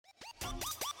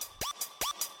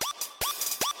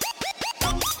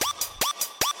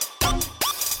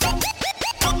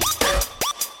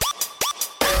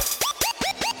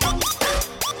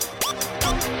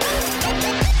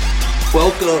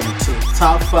Welcome to the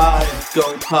Top 5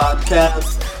 Go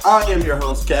Podcast. I am your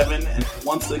host, Kevin, and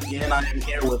once again, I am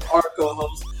here with our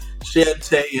co-hosts,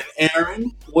 Shantae and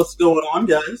Aaron. What's going on,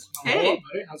 guys? Hey.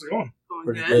 Hey, how's it going?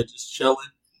 Pretty good. Just chilling,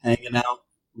 hanging out,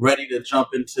 ready to jump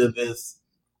into this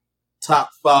Top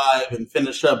 5 and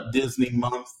finish up Disney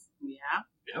month.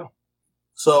 Yeah.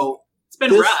 So, it's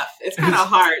been rough. It's kind of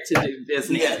hard to do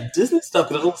Disney. Yeah, Disney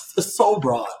stuff is so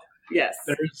broad. Yes.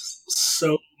 There's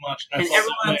so much. And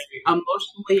everyone's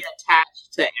emotionally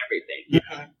attached to everything.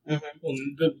 Well,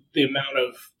 the amount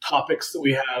of topics that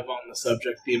we have on the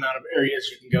subject, the amount of areas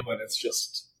you can go in,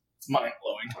 it's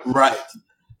mind-blowing. Right.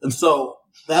 And so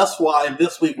that's why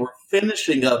this week we're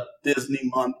finishing up Disney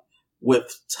month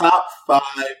with top 5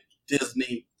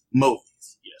 Disney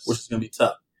movies, which is going to be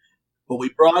tough. But we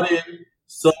brought in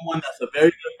someone that's a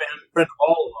very good friend of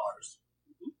all of ours.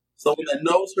 Someone that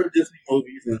knows her Disney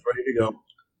movies and is ready to go.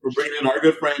 We're bringing in our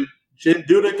good friend, Jen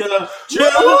Dudica.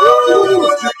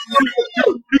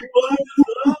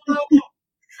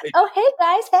 Oh, hey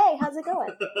guys. Hey, how's it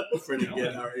going? Pretty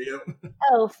good. How are you?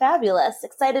 Oh, fabulous.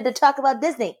 Excited to talk about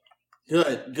Disney.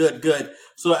 Good.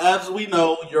 So as we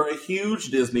know, you're a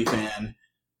huge Disney fan.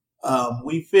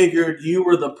 We figured you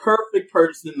were the perfect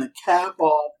person to cap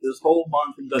off this whole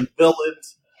month. We've done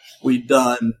villains. We've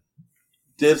done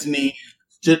Disney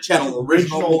Channel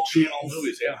original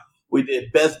movies, yeah. We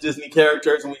did best Disney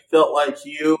characters, and we felt like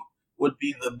you would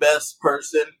be the best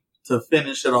person to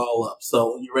finish it all up.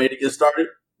 So, you ready to get started?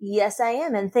 Yes, I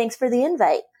am, and thanks for the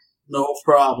invite. No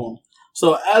problem.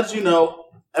 So, as you know,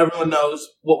 everyone knows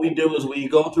what we do is we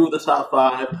go through the top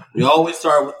 5. We always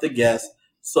start with the guest.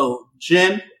 So,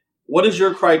 Jen, what is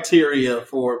your criteria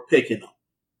for picking them?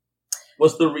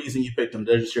 What's the reason you picked them?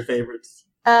 They're just your favorites?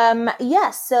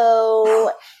 Yes.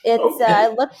 So it's Okay. I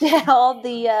looked at all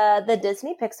the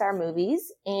Disney Pixar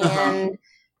movies, and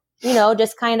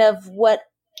just kind of what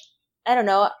I don't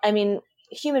know. I mean,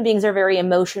 human beings are very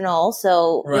emotional,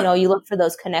 so Right. You look for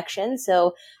those connections.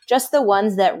 So just the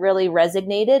ones that really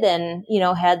resonated and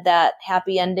had that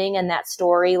happy ending and that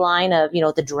storyline of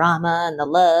the drama and the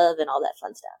love and all that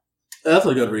fun stuff. That's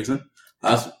a good reason.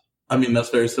 That's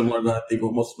very similar to I think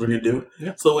what most of us are going to do.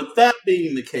 Yeah. So with that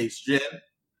being the case,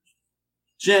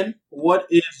 Jen, what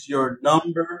is your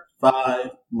number 5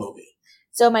 movie?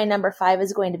 So my number 5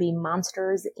 is going to be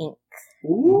Monsters, Inc.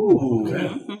 Ooh.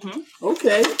 Mm-hmm.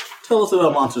 Okay. Tell us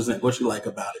about Monsters, Inc. What you like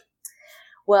about it.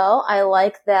 Well, I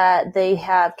like that they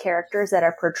have characters that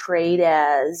are portrayed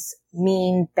as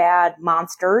mean, bad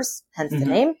monsters, hence the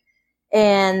name.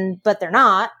 But they're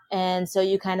not. And so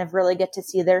you kind of really get to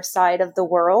see their side of the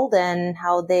world and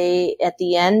how they, at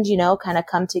the end, kind of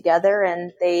come together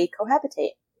and they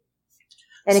cohabitate.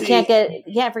 And you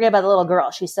can't forget about the little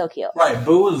girl. She's so cute. Right.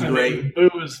 Boo is great.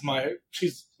 Boo is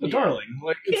she's a darling.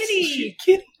 Like, Kitty.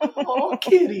 Kitty. Oh,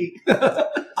 Kitty.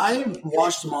 I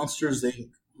watched Monsters, Inc.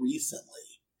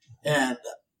 recently. And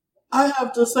I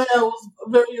have to say I was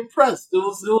very impressed. It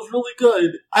was really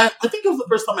good. I think it was the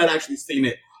first time I'd actually seen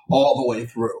it all the way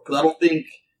through. Because I don't think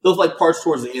there was like parts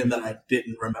towards the end that I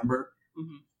didn't remember.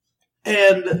 Mm-hmm.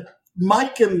 And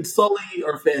Mike and Sully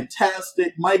are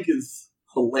fantastic. Mike is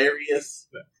hilarious.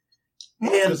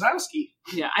 And Wazowski.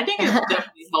 Yeah, I think it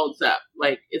definitely holds up.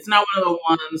 Like, it's not one of the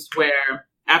ones where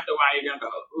after a while you're going to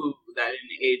go, ooh, that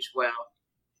didn't age well.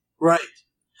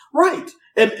 right.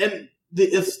 And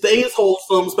it stays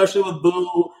wholesome, especially with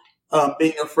Boo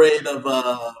being afraid of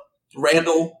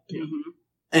Randall. Mm-hmm.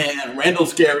 And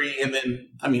Randall's scary. And then,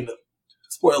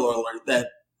 spoiler alert, that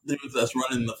dude that's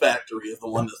running the factory is the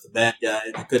one that's the bad guy.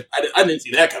 And I didn't see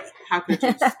that coming. How could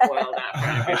you spoil that for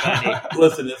everybody?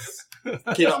 Listen,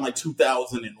 it came out in like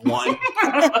 2001.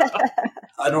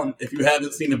 If you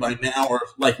haven't seen it by now, or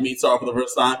like me saw it for the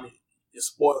first time, you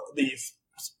spoil these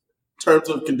terms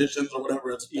and conditions or whatever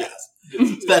it's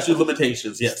passed. Statute of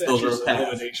limitations, yes, those are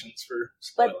passed. Limitations for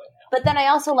spoiling. But then I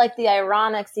also like the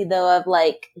ironicy, though, of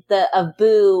of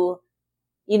Boo,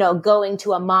 going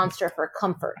to a monster for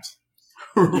comfort.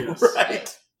 Yes.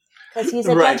 Right. Because he's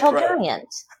a gentle giant.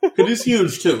 It is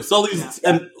huge, too. Sully's,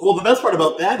 and the best part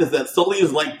about that is that Sully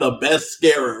is like the best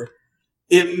scarer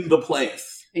in the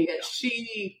place. And yet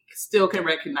she still can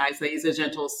recognize that he's a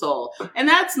gentle soul. And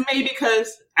that's maybe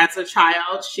because as a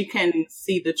child, she can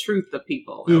see the truth of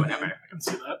people or whatever. I can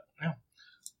see that. Yeah.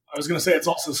 I was going to say it's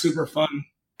also super fun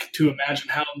to imagine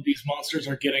how these monsters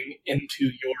are getting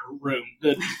into your room.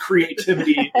 The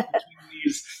creativity between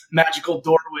these magical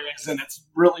doorways, and it's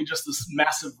really just this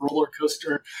massive roller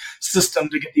coaster system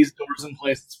to get these doors in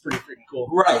place. It's pretty freaking cool.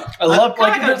 Right. I love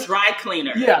Kind of like a dry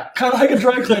cleaner. Yeah, kind of like a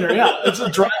dry cleaner. Yeah, it's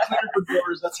a dry cleaner for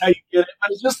doors. That's how you get it.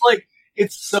 But it's just like,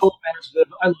 it's so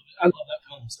imaginative. I love that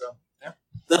film. So yeah.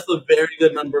 That's a very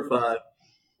good number 5.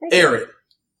 Aaron,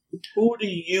 who do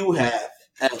you have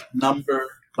at number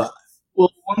 5?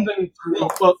 Well, one thing. My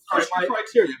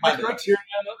criteria. My criteria.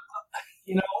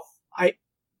 You know,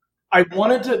 I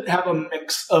wanted to have a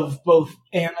mix of both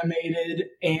animated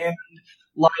and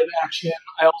live action.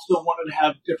 I also wanted to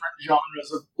have different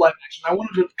genres of live action. I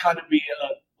wanted to kind of be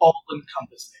an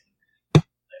all-encompassing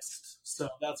list. So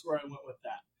that's where I went with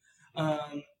that.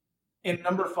 In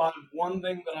number 5, one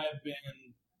thing that I've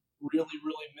been really,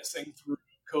 really missing through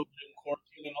COVID and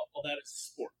quarantine and all that is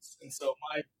sports. And so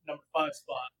my number 5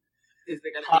 spot is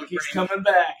hockey's coming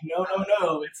back. No.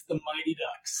 It's the Mighty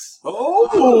Ducks.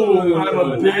 Oh! I'm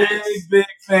a big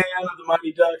fan of the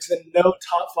Mighty Ducks, and no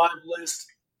top 5 list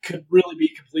could really be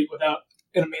complete without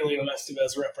an Emilio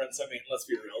Estevez reference. I mean, let's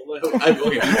be real.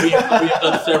 We have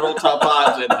done several top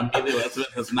 5s, and Emilio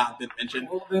Estevez has not been mentioned.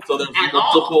 So there's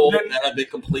multiple that have been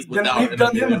complete without. Then we've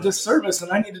done him a disservice,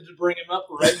 and I needed to bring him up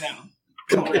right now.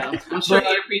 Come on. I'm sure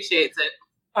he appreciates it.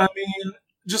 I mean,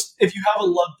 just if you have a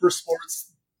love for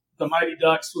sports, The Mighty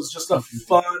Ducks was just a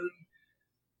fun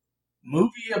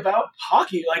movie about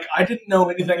hockey. Like, I didn't know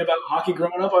anything about hockey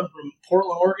growing up. I'm from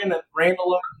Portland, Oregon, and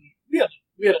Randall. We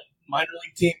had a minor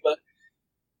league team, but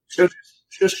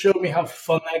just showed me how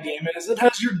fun that game is. It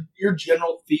has your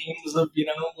general themes of,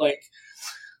 like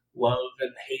love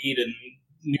and hate and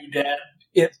new dad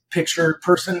picture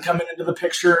person coming into the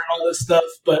picture and all this stuff.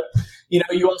 But,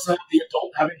 you also have the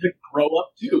adult having to grow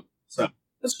up too. So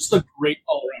it's just a great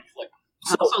all-around flick.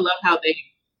 I also love how they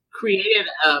created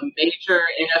a major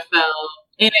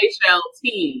NHL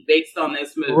team based on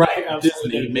this movie. Right,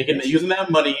 absolutely. Disney using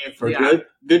that money for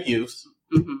good use.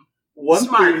 Mm-hmm.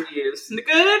 Smart use.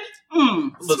 Good?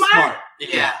 Smart.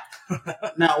 Yeah.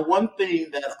 Now, one thing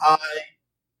that I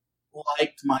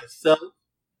liked myself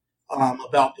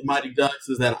about the Mighty Ducks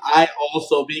is that I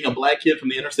also, being a black kid from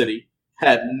the inner city,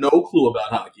 had no clue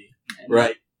about hockey.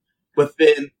 Right? But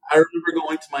then I remember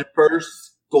going to my first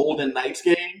Golden Knights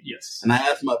game. Yes. And I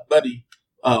asked my buddy,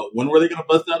 when were they going to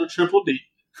bust out a Triple D?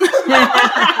 When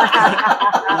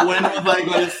was I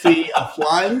going to see a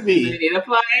flying V? They need a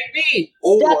flying V.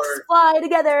 Or Ducks fly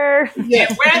together. Yeah,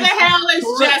 where the hell is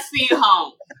Jesse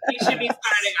home? He should be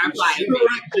starting our flying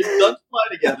V. Ducks fly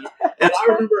together. And I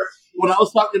remember when I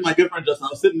was talking to my good friend Justin, I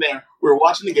was sitting there. We were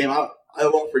watching the game. I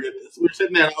won't forget this. We were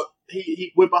sitting there.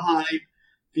 He went behind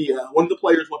one of the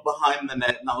players went behind the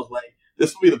net, and I was like,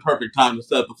 this would be the perfect time to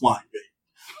set up the flying V.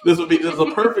 This is a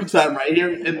perfect time right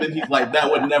here. And then he's like,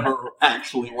 that would never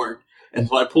actually work. And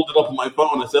so I pulled it up on my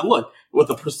phone and said, look, with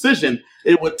the precision,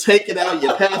 it would take it out,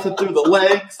 you pass it through the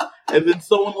legs, and then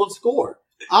someone would score.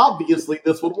 Obviously,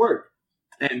 this would work.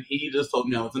 And he just told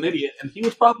me I was an idiot, and he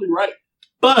was probably right.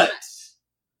 But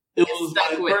it was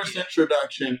my first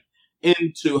introduction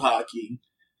into hockey.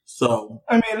 So,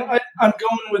 I mean, I'm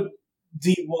going with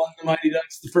D1, the Mighty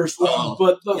Ducks, the first one,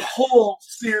 but the whole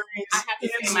series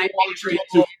is my favorite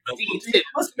D2.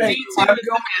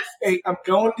 I'm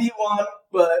going D1,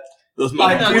 but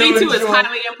D2 is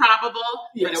highly improbable,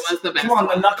 but it was the best. Come on,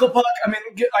 the Knuckle Puck. I mean,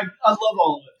 I love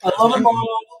all of it. I love them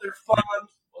all. They're fun.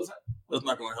 That's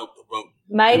not going to help the vote.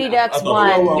 Mighty Ducks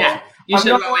won. Yeah, you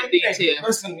should go with D2. Hey,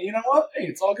 listen, you know what? Hey,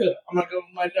 it's all good. I'm going to go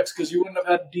with Mighty Ducks because you wouldn't have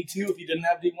had D2 if you didn't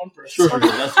have D1 first. Sure.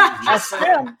 That's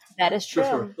true. That is true.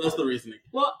 Sure. That's the reasoning.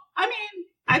 Well, I mean,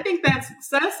 I think that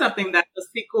says something that the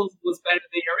sequel was better than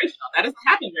the original. That doesn't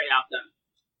happen very often.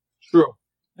 True.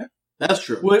 Yeah. That's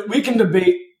true. We can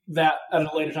debate that at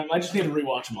a later time. I just need to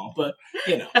rewatch them all, but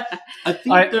I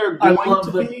think they're going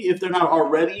to be, if they're not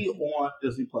already, on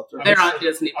Disney Plus. They're on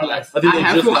Disney Plus. I think they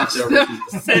just watched them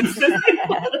since Disney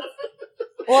Plus.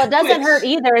 Well, it doesn't hurt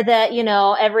either that,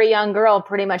 every young girl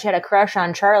pretty much had a crush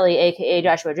on Charlie, a.k.a.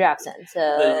 Joshua Jackson.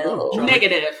 So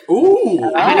negative. Ooh.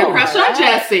 I had a crush on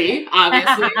Jesse,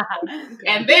 obviously.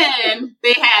 And then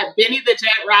they had Benny the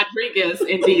Jet Rodriguez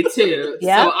in D2.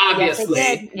 Yep. So obviously.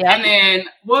 Yes, yep. And then,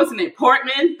 what was his name?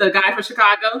 Portman, the guy from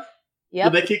Chicago.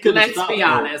 Yep. Let's be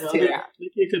honest here. The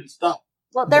kid couldn't stop.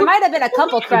 Well, there might have been a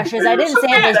couple crushes. I didn't say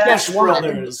it was just one.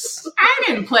 I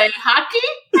didn't play hockey.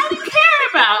 I didn't care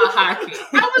about hockey.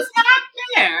 I was not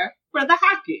there for the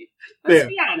hockey. Let's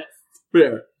be honest.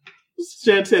 Fair.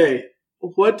 Shantae,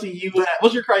 what do you have?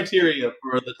 What's your criteria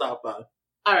for the top 5?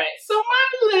 All right. So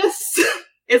my list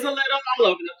is a little all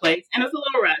over the place, and it's a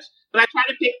little rushed. But I try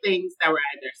to pick things that were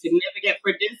either significant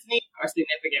for Disney or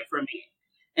significant for me.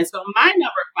 And so my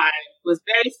number 5 was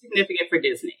very significant for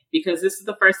Disney because this is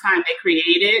the first time they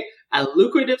created a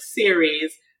lucrative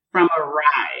series from a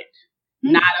ride,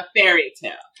 not a fairy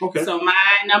tale. Okay. So my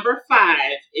number 5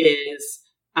 is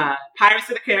Pirates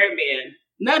of the Caribbean.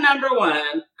 The number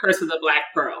 1, Curse of the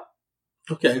Black Pearl.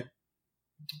 Okay.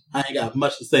 I ain't got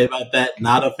much to say about that.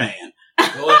 Not a fan.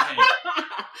 Go ahead.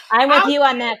 I'm with you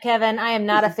on that, Kevin. I am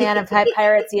not a fan of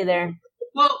pirates either.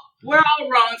 Well, we're all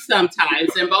wrong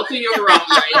sometimes, and both of you are wrong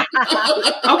right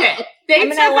now. Okay, they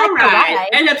took a ride,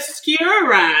 an obscure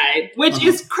ride, which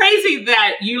is crazy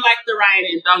that you like the ride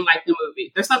and don't like the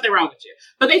movie. There's something wrong with you.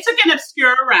 But they took an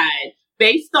obscure ride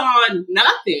based on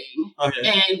nothing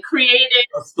and created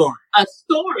a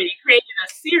story, created a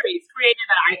series, created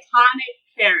an iconic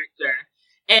character,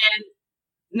 and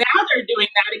now they're doing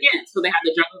that again. So they have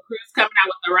the Jungle Cruise coming out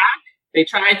with The Rock. They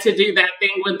tried to do that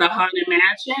thing with the Haunted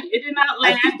Mansion. It did not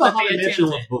land. I think the Haunted Mansion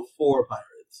was before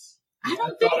Pirates. I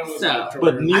don't think so.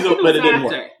 But it didn't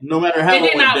work. No matter how it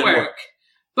did not work.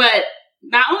 But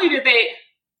not only did they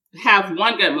have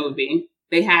one good movie,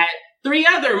 they had 3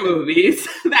 other movies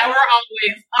that were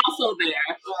always also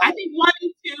there. I think 1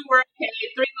 and 2 were okay.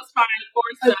 3 was fine.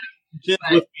 4 sucked. Just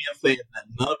with me and saying that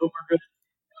none of them were good.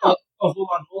 Oh, hold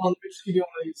on. Let me just give you one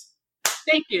of these.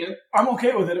 Thank you. I'm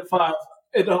okay with it at 5.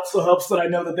 It also helps that I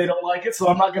know that they don't like it, so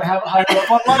I'm not going to have it higher up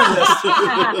on my list.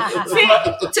 See,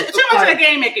 too much of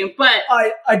game making, but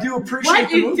I do appreciate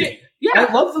the movie. I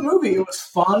love the movie. It was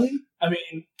fun. I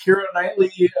mean, Keira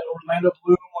Knightley, Orlando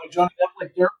Bloom, like Johnny Depp,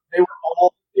 like they were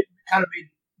all kind of made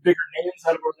bigger names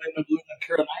out of Orlando Bloom and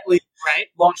Keira Knightley, right?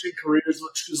 Launching careers,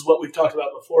 which is what we've talked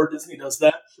about before. Disney does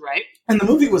that, right? And the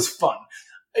movie was fun.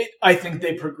 I think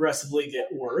they progressively get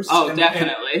worse. Oh,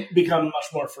 definitely. And become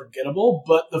much more forgettable.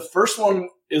 But the first one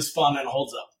is fun and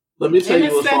holds up. Let me tell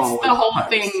you what's wrong with the whole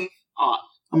Pirates. thing off.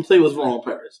 I'm going to tell you what's wrong with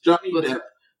Pirates. Johnny Depp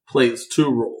plays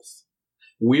 2 roles.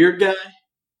 Weird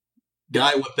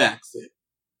guy with accent.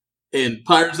 In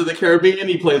Pirates of the Caribbean,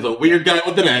 he plays a weird guy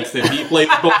with an accent. He plays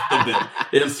both of them.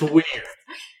 It's weird.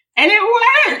 And it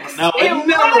works. No, it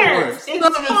never works. It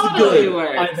None of it's good.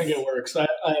 Works. I think it works. I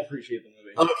appreciate the movie.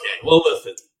 Okay, well,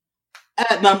 listen.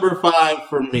 At number 5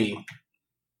 for me,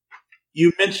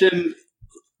 you mentioned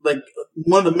like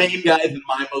one of the main guys in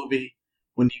my movie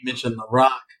when you mentioned The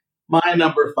Rock. My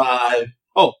number 5.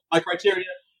 Oh, my criteria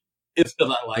is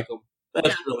because I like him.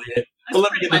 That's really it. That's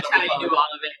let me get to number 5. You do all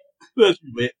of it. That's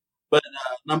really it. But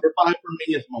number 5 for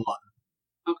me is Moana.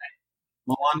 Okay.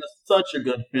 Moana's such a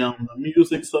good film. The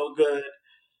music's so good.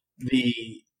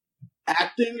 The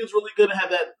acting is really good. I have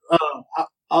that.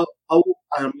 I'm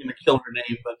going to kill her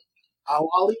name, but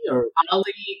Ali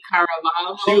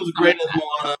Carvalho. She was great as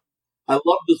Moana. I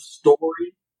love the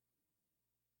story.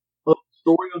 The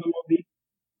story of the movie.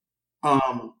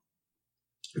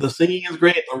 The singing is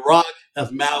great. The Rock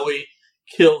as Maui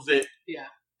kills it. Yeah,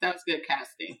 that was good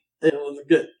casting. It was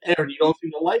good. Aaron, you don't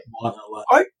seem to like Moana a lot.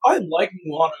 I like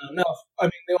Moana enough. I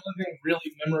mean, the only thing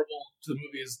really memorable to the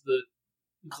movie is the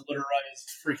glitterized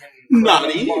freaking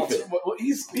not even.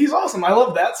 He's awesome. I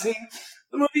love that scene.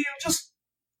 The movie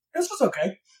it's just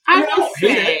okay. I don't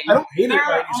hate it. I don't hate it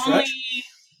by any stretch.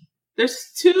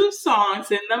 There's 2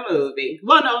 songs in the movie.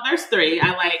 Well, no, there's 3.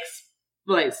 I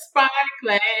like Sparkle.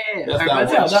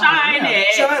 Shiny.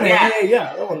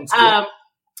 Yeah, that one's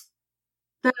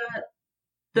good.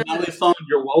 The song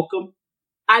You're Welcome.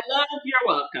 I love You're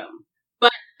Welcome.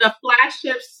 But the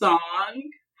flagship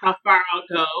song, How Far I'll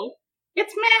Go,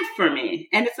 it's meant for me.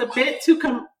 And it's a bit too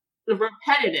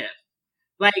repetitive.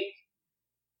 Like,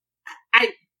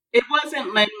 it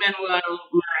wasn't Lin-Manuel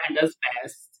Miranda's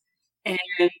best. And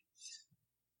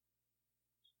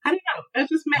I don't know. That's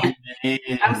just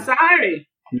me. I'm sorry.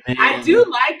 Man. I do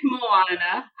like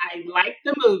Moana. I like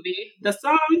the movie. The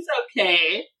song's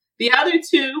okay. The other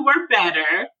 2 were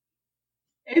better.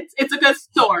 It's a good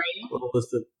story. Well,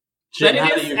 listen. Jen,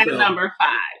 but it is at number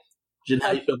 5. Jen,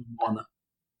 how do you feel about Moana?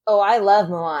 Oh, I love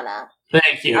Moana.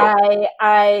 Thank you.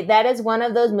 I that is one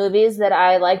of those movies that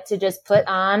I like to just put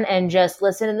on and just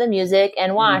listen to the music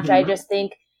and watch. Mm-hmm. I just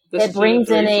think it brings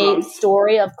in a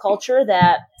story of culture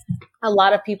that a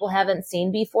lot of people haven't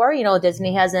seen before. You know,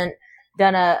 Disney hasn't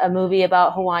done a movie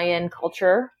about Hawaiian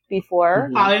culture before.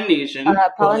 Mm-hmm.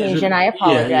 Polynesian. I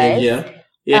apologize.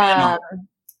 Yeah.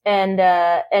 And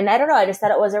I don't know. I just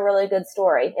thought it was a really good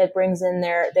story. It brings in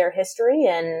their history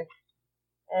and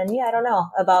yeah, I don't know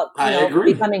about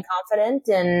becoming confident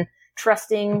and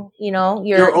trusting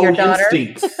your own daughter.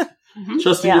 Instincts.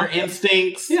 Trusting your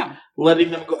instincts. Yeah,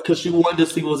 letting them go because you wanted to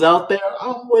see what was out there.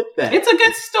 I'm with that. It's a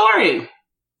good story.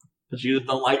 But you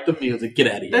don't like the music. Get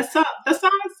out of here. The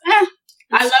song's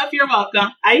I love You're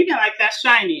Welcome. I even like that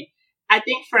Shiny. I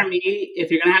think for me,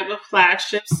 if you're going to have a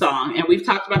flagship song, and we've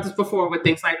talked about this before with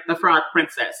things like The Frog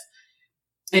Princess,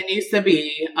 it needs to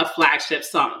be a flagship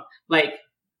song. Like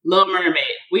Little Mermaid,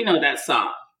 we know that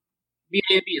song. Beauty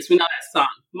and the Beast, we know that song.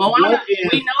 Moana,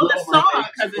 we know the song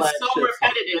because it's so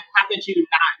repetitive. How could you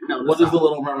not know the song? What is the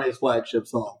Little Mermaid's flagship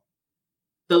song?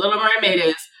 The Little Mermaid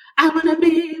is, I want to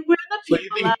be where the So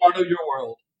people you think part of your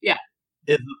world Yeah.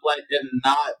 is the flag and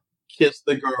not Kiss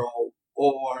the Girl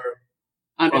or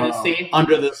Under the Sea?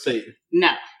 Under the Sea.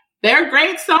 No. They're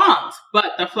great songs,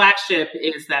 but the flagship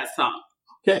is that song.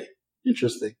 Okay.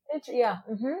 Interesting. Yeah.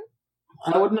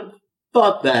 Mm-hmm. I wouldn't have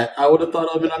thought that. I would have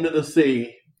thought of it Under the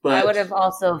Sea. But I would have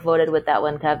also voted with that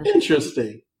one, Kevin.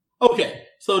 Interesting. Okay.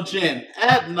 So, Jen,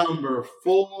 at number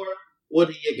 4, what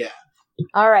do you got?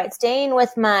 All right. Staying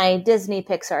with my Disney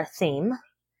Pixar theme,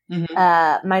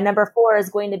 my number 4 is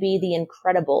going to be The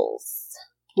Incredibles.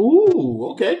 Ooh,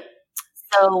 okay.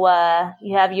 So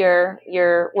you have your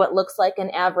what looks like an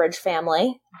average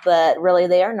family, but really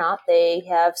they are not. They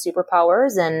have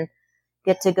superpowers and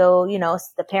get to go,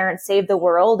 the parents save the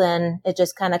world, and it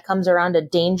just kind of comes around to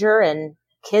danger and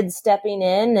kids stepping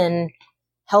in and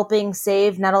helping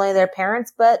save not only their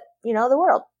parents, but, the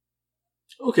world.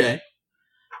 Okay.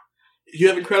 You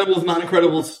have Incredibles, not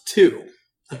Incredibles 2.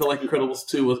 I feel like Incredibles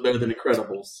 2 was better than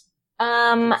Incredibles.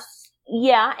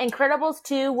 Yeah, Incredibles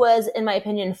 2 was, in my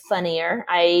opinion, funnier.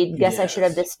 I guess I should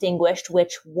have distinguished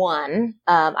which one.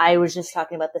 I was just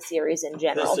talking about the series in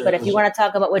general. But if you want to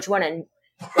talk about which one,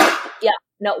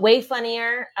 way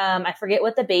funnier. I forget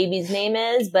what the baby's name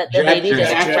is, but the baby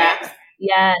just tracks.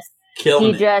 Yes.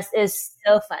 He just is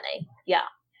so funny. Yeah.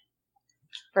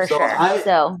 For sure. I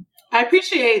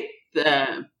appreciate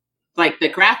the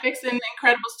graphics in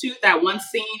Incredibles 2. That one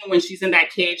scene when she's in that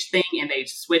cage thing and they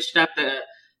switched up the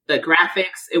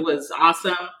graphics. It was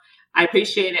awesome. I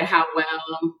appreciated how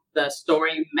well the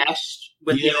story meshed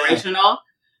with the original,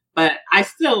 but I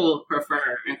still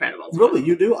prefer Incredibles. Really?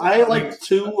 You do? I like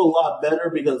 2 a lot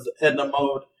better because Edna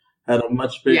Mode had a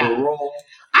much bigger role.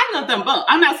 I love them both.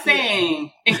 I'm not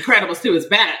saying Incredibles 2 is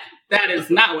bad. That is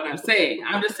not what I'm saying.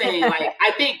 I'm just saying,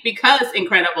 I think because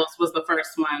Incredibles was the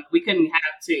first one, we couldn't have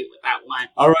 2 without one.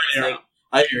 All right, Aaron.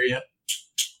 I hear you.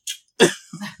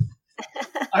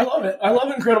 I love it. I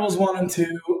love Incredibles 1 and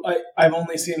 2. I've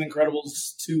only seen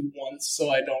Incredibles 2 once, so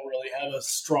I don't really have a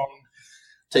strong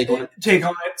take on it.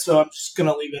 So I'm just going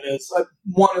to leave it as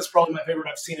 1 is probably my favorite.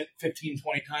 I've seen it 15,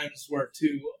 20 times, where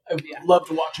 2 I would love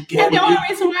to watch again. And the only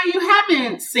reason why you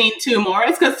haven't seen 2 more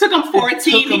is because it took them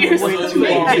 14 years. Way too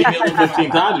long.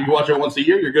 15 times. If you watch it once a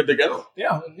year, you're good to go.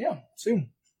 Yeah, soon.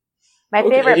 My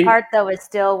favorite part, though, is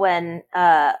still when,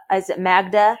 is it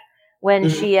Magda? When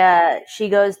she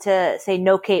goes to say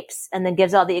no capes and then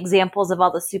gives all the examples of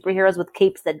all the superheroes with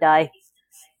capes that die.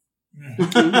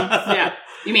 Yeah.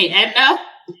 You mean Edna?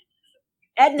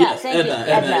 Edna, yes, thank you.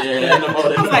 Edna.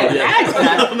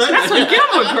 That's what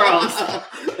Gilmore Girls.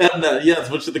 Edna,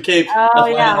 yes, which is the capes. Oh, that's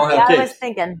why yeah. I don't have capes. I was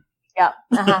thinking. Yeah.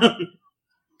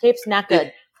 Capes, not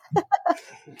good.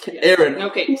 Aaron, no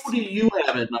capes. Who do you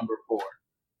have at number 4?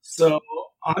 So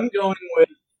I'm going with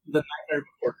The Nightmare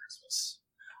Before Christmas.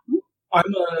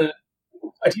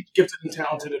 I teach Gifted and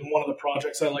Talented, and one of the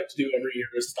projects I like to do every year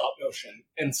is stop motion.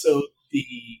 And so the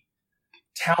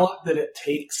talent that it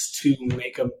takes to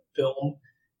make a film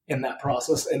in that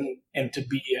process and to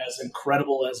be as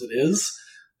incredible as it is,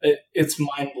 it's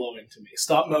mind-blowing to me.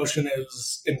 Stop motion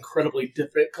is incredibly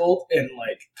difficult and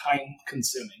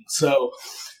time-consuming. So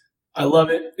I love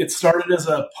it. It started as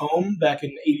a poem back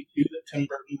in '82 that Tim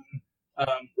Burton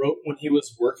wrote when he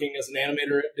was working as an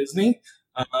animator at Disney.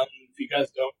 If you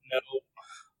guys don't know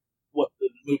what the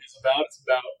movie's about, it's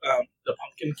about the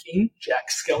Pumpkin King, Jack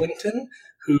Skellington,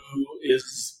 who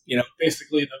is,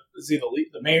 basically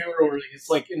the mayor, or he's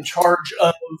in charge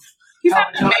of. He's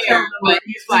not the mayor, but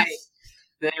he's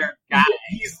their guy.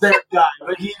 He's their guy,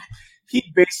 but he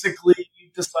basically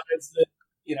decides that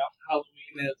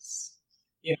Halloween is,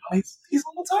 he's a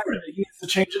little tired of it. He needs to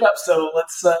change it up. So he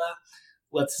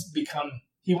wants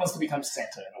to become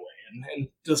Santa in a way, and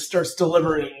just starts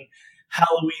delivering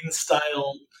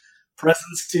Halloween-style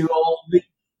presents to all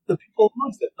the people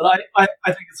amongst it. But I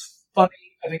think it's funny.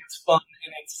 I think it's fun,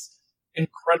 and it's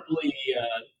incredibly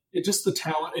just the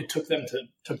talent it took them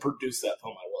to produce that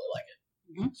film. I really like it.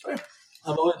 Mm-hmm. That's right.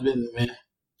 I've always been meh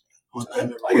on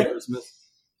Nightmare Before Christmas.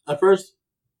 At first,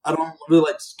 I don't really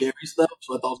like scary stuff,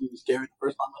 so I thought it was going to be scary the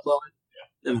first time I saw it. Yeah.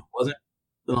 Then it wasn't.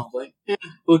 Then I was like,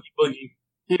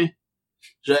 boogie,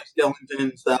 Jack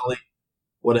Skellington, Sally,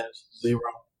 what else? 0.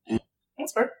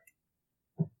 That's fair.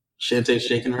 Shantae's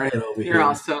shaking her head over here. You're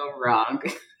also wrong.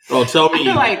 Oh, tell me. I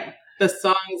feel like the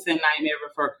songs in Nightmare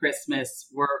Before Christmas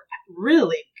were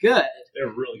really good. They're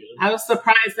really good. I was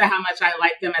surprised at how much I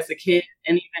liked them as a kid,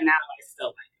 and even now I still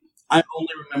like them. I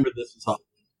only remember This Is Halloween.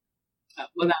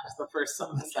 Well, that was the first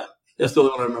song, so. That's the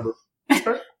only one I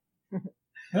remember.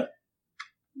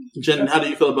 Jen, how do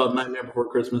you feel about Nightmare Before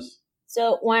Christmas?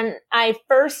 So when I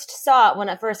first saw it, when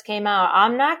it first came out,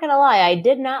 I'm not going to lie, I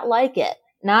did not like it.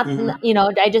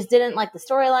 I just didn't like the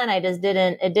storyline.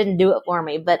 It didn't do it for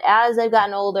me. But as I've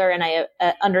gotten older and I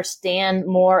understand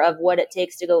more of what it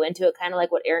takes to go into it, kind of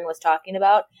like what Aaron was talking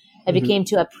about, I became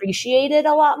to appreciate it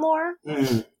a lot more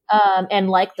and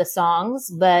like the songs.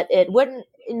 But it wouldn't,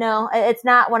 it's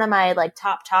not one of my like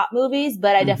top movies,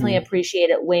 but I definitely appreciate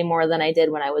it way more than I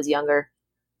did when I was younger.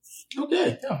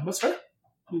 Okay. Yeah, that's fair.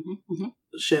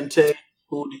 Shantae,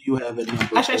 who do you have at number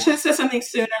 4? Actually, I should have said something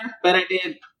sooner, but I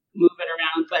did move it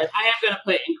around. But I am going to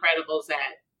put Incredibles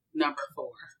at number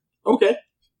 4. Okay.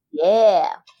 Yeah.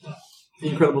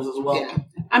 The Incredibles as well. Yeah.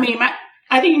 I mean,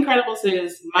 I think Incredibles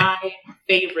is my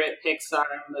favorite Pixar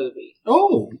movie.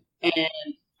 Oh. And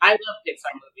I love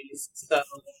Pixar movies, so...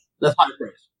 That's high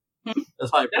praise.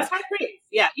 That's high praise. That's high praise.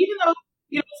 Yeah, even though,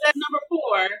 it's at number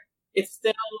 4, it's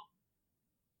still...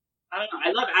 I don't know.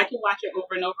 I love it. I can watch it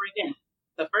over and over again.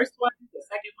 The first one, the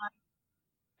second one,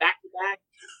 back to back.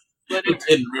 Whatever.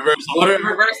 In reverse order.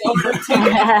 Reverse order.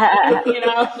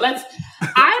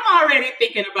 I'm already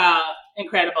thinking about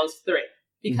Incredibles 3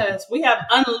 because we have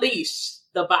unleashed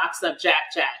the box of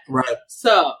Jack Jack. Right.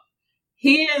 So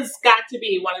he has got to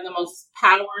be one of the most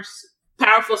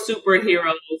powerful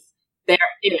superheroes there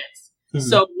is.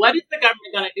 So what is the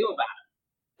government going to do about it?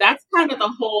 That's kind of the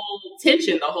whole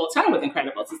tension the whole time with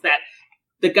Incredibles, is that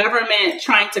the government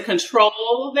trying to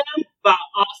control them, but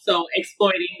also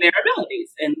exploiting their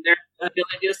abilities and their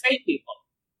ability to save people.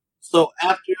 So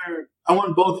I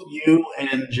want both you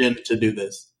and Jen to do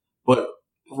this, but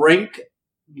rank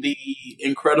the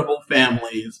Incredible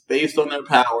families based on their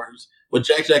powers, with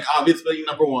Jack Jack obviously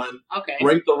number 1. Okay.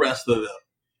 Rank the rest of them.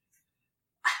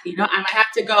 I'm going to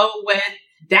have to go with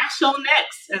Dashiell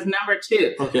next as number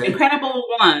 2. Okay. Incredible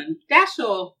 1.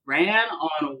 Dashiell ran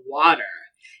on water.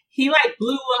 He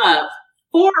blew up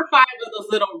 4 or 5 of those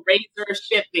little razor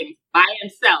ship things by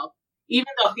himself, even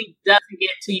though he doesn't get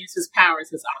to use his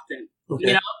powers as often.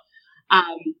 Okay.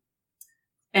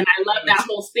 And I love that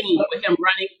whole scene with him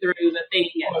running through the thing.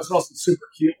 It's also super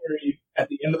cute where at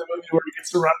the end of the movie where he gets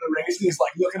to run the race and he's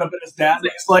looking up at his dad and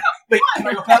he's like, wait, can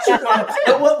I go faster?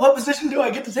 What position do I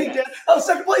get to take, Dad? Oh,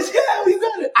 second place. Yeah, we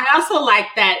got it. I also like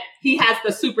that he has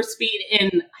the super speed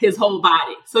in his whole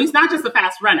body. So he's not just a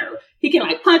fast runner. He can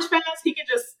punch fast. He can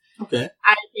just... Okay.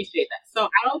 I appreciate that. So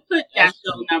I'll put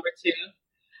Dashiell number 2.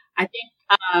 I think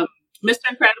Mr.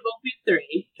 Incredible will be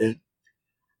 3. Okay.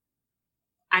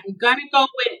 I'm going to go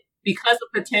with, because of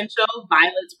potential,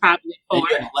 Violet's probably 4.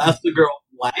 And Elastigirl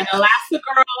last. And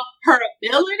Elastigirl, her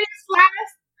abilities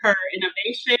last, her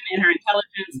innovation and her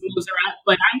intelligence moves her up,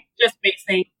 but I'm just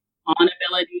basing on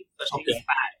ability, so she's 5.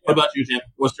 What about you, Jen?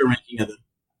 What's your ranking of them?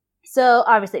 So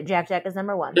obviously Jack Jack is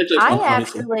number 1. I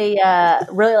actually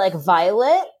really like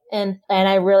Violet and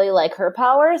I really like her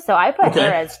powers. So I put her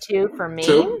as 2 for me.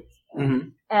 2?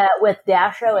 Mm-hmm. With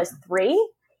Dashiell as 3.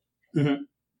 Mm-hmm.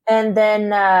 And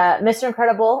then Mr.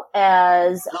 Incredible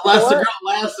as Elastigirl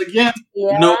last again.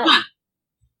 Yeah. No.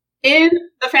 In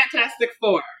the Fantastic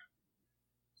Four,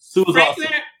 Sue was Franklin,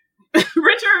 awesome.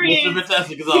 Richard Reed, Mr.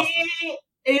 Fantastic is awesome. he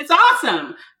is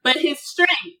awesome, but his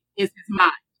strength is his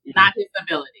mind, not his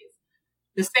abilities.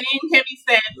 The same can be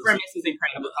said for Mrs.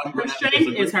 Incredible. Her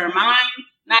strength is her mind,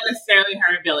 not necessarily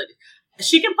her ability.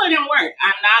 She can put in work.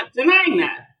 I'm not denying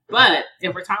that. But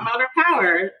if we're talking about her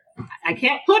power, I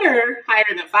can't put her higher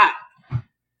than 5.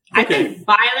 I think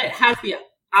Violet has the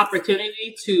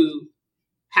opportunity to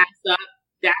pass up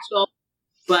Dashiell,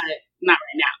 but not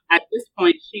right now. At this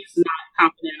point, she's not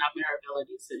confident enough in her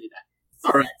abilities to do that.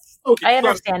 All right. Okay. I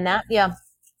understand that. Yeah.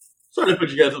 Sorry to put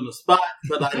you guys on the spot,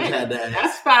 but I just had to ask.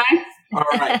 That's fine. All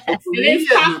right. So it is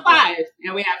top 5,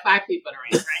 and we have 5 people to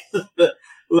rank, right?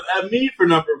 Well, at me for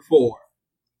number 4,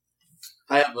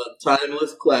 I have a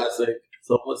timeless classic.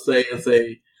 So let's say it's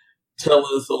a Tell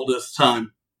Us Oldest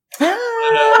Time.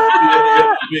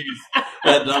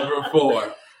 At number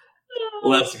 4.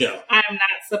 Let's go. I'm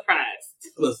not surprised.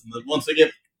 Listen, once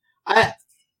again, as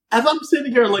I'm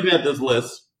sitting here looking at this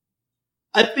list,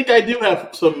 I think I do have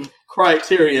some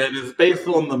criteria, and it's based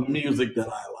on the music that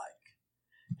I like.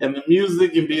 And the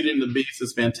music in Beauty and the Beast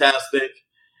is fantastic.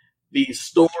 The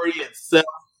story itself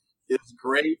is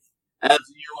great. As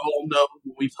you all know,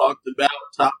 when we talked about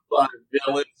top 5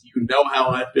 villains, you know how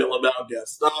I feel about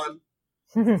Gaston.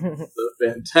 The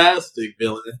fantastic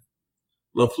villain.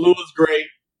 LeFleur is great.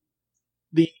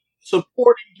 The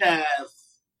supporting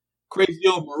cast, Crazy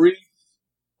Old Maurice,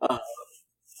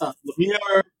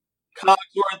 Lemire,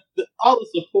 Cogsworth, all the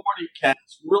supporting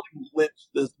cast really lifts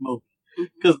this movie.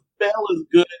 Because Belle is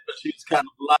good, but she's kind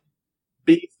of blah.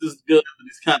 Beast is good, but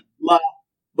he's kind of blah.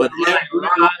 But everyone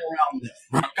around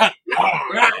them,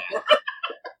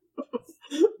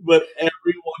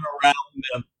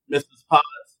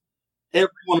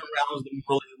 challenge them,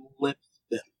 really lift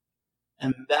them.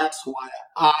 And that's why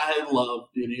I love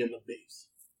Beauty and the Beast.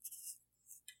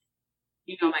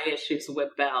 You know my issues with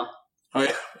Belle. Oh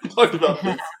yeah, we talked about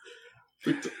this.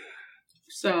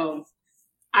 So,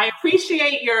 I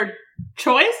appreciate your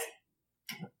choice.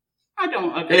 I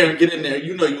don't agree. Aaron, get in there.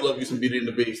 You know you love you some Beauty and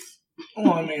the Beast.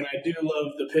 Well, I mean, I do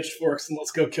love the pitchforks and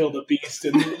let's go kill the beast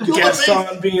and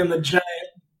Gaston being the giant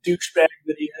douchebag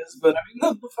that he is. But I mean,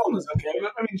 the film is okay.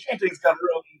 But I mean, Chanting's got her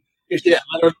own issues. Yeah,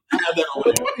 let her have that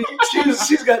over there.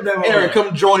 she's got them. Aaron,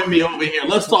 come join me over here.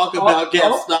 Let's talk about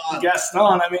Gaston. Gaston.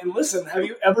 I mean, listen. Have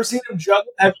you ever seen him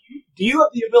juggle? Do you have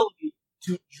the ability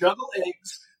to juggle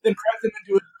eggs, then crack them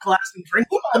into a glass and drink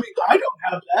them? I mean, I don't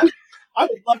have that. I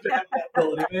would love to have that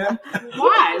ability, man.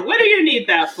 Why? What do you need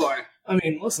that for? I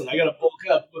mean, listen, I got to bulk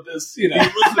up with this, He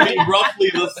looks to be roughly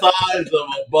the size of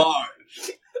a barge.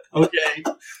 Okay?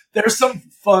 There's some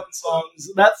fun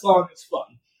songs. That song is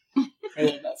fun. I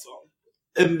love that song.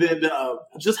 And then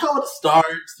just how it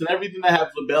starts and everything that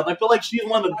happens with Belle. I feel like she's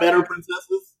one of the better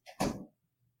princesses.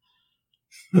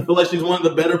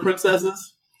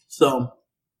 So,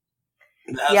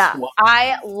 that's why.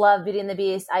 I love Beauty and the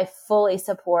Beast. I fully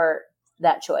support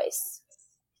that choice.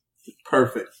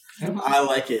 Perfect. I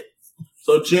like it.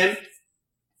 So, Jen,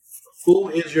 who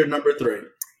is your number 3?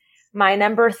 My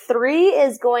number 3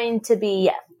 is going to be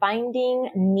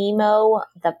Finding Nemo,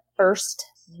 the first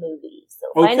movie. So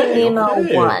Finding Nemo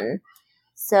 1.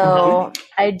 So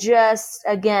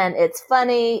again, it's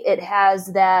funny. It has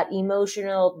that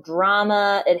emotional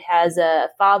drama. It has a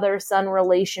father-son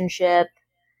relationship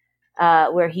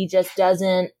where he just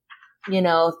doesn't,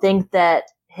 think that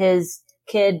his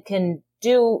kid can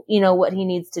do, what he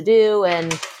needs to do.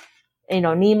 And,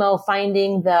 Nemo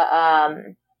finding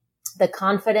the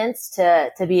confidence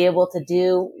to be able to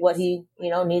do what he,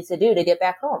 needs to do to get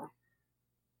back home.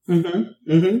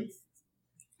 Mm-hmm. Mm-hmm.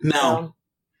 Now,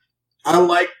 I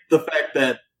like the fact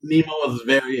that Nemo is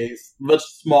a much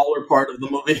smaller part of the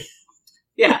movie.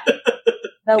 Yeah.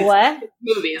 The what? The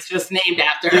movie is just named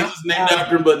after him. It's just named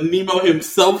after him, but Nemo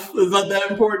himself is not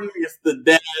that important. It's the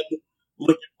dad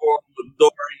looking for him with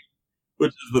Dory,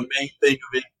 which is the main thing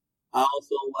of it. I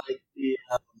also like the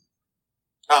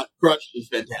Crush is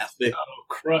fantastic. Oh,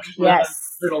 Crush.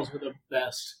 Yes. Turtles were the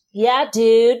best. Yeah,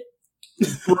 dude.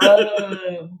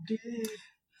 Bro, dude.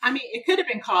 I mean, it could have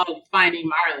been called Finding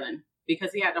Marlin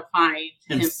because he had to find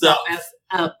himself as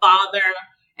a father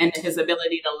and his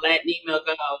ability to let Nemo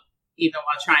go even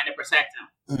while trying to protect him.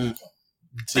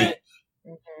 Mm-hmm.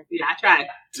 Yeah, I tried.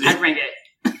 I bring it.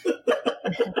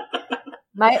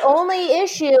 My only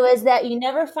issue is that you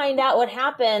never find out what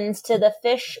happens to the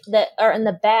fish that are in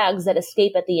the bags that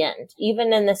escape at the end,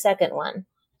 even in the second one.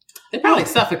 They probably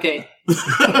suffocate. Who's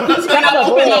going to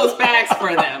open those bags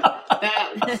for them?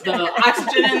 The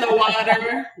oxygen in the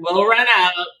water will run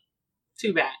out.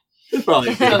 Too bad. It's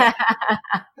probably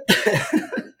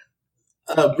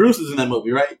Bruce is in that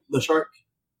movie, right? The shark?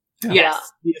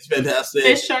 Yes. He's fantastic.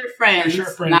 Fish are friends,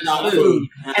 not food.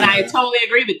 And I totally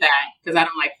agree with that because I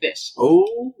don't like fish.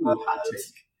 Oh, wow.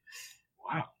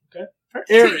 Okay.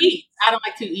 To eat. I don't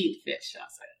like to eat fish, I'll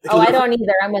say. Oh, I don't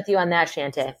either. I'm with you on that,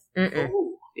 Shantae.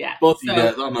 Yeah. Both of you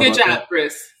guys. I don't know good job, that.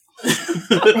 Bruce.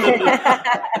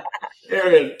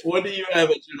 Aaron, what do you have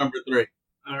at your number 3?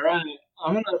 All right.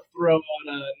 I'm going to throw out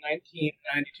a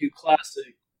 1992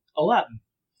 classic, Aladdin.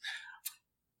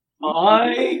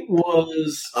 I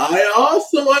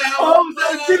also have. Oh,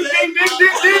 ding, ding, ding,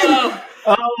 ding, ding.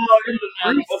 All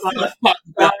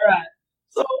right.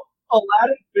 So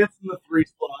Aladdin fits in the 3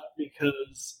 slot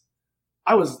because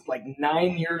I was like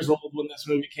 9 years old when this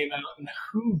movie came out, and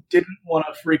who didn't want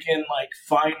to freaking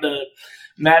find a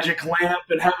magic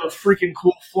lamp and have a freaking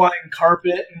cool flying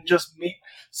carpet and just meet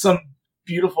some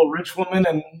beautiful rich woman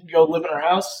and go live in her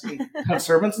house and have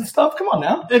servants and stuff? Come on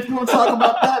now. If you want to talk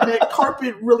about that, man,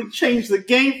 carpet really changed the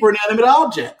game for inanimate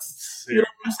objects. You know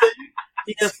what I'm saying?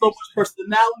 He has so much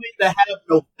personality to have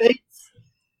no face,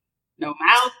 no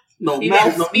mouth, no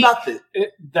nothing.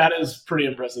 That is pretty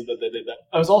impressive that they did that.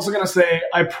 I was also going to say,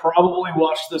 I probably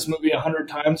watched this movie 100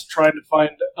 times trying to find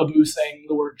Abu saying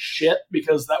the word shit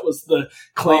because that was the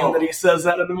claim that he says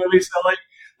that in the movie. So,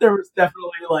 there was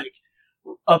definitely,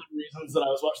 other reasons that I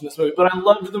was watching this movie. But I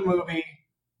loved the movie.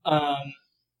 I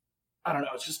don't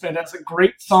know. It's just fantastic.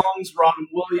 Great songs. Robin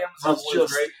Williams is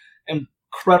just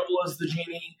incredible as the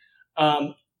genie.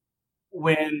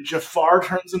 When Jafar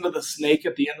turns into the snake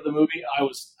at the end of the movie, I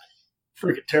was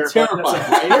freaking terrified.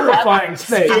 Terrifying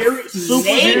snake. Super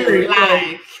scary.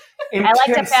 I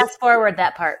like to fast forward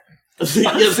that part.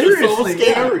 Yes, it's so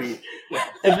scary. Yeah.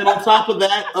 And then on top of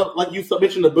that, like you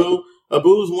mentioned, Abu,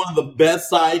 Abu's one of the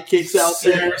best sidekicks out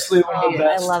there. Seriously, one of the I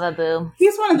best. love Abu.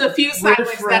 He's one of the few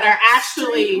sidekicks that are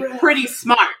actually pretty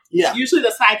smart. Yeah. Usually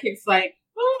the sidekick's like,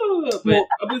 ooh, but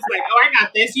Abu's like, oh, I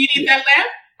got this. You need that lamp?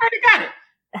 I already got it.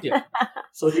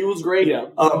 So he was great. Yeah.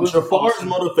 Jafar's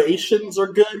motivations are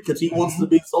good because he wants to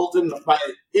be Sultan by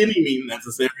any means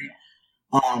necessary.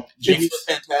 Jamie was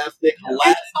fantastic. And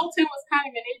Aladdin, Sultan was kind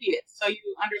of an idiot, so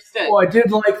you understood. Well, I did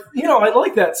I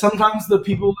like that. Sometimes the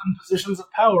people in positions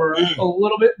of power are a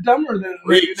little bit dumber than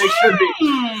maybe they should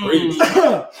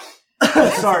be.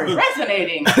 Sorry.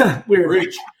 Resonating. Weird.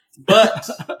 Rich. But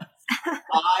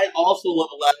I also love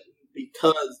Aladdin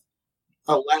because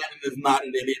Aladdin is not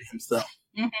an idiot himself.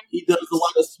 Mm-hmm. He does a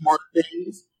lot of smart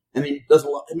things, and he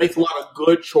makes a lot of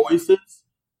good choices.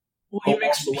 Well,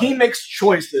 he makes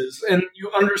choices, and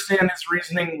you understand his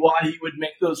reasoning why he would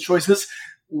make those choices.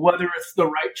 Whether it's the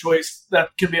right choice,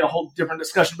 that can be a whole different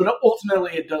discussion. But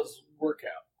ultimately, it does work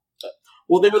out.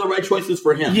 Well, they were the right choices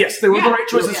for him. Yes, they were the right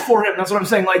choices for him. That's what I'm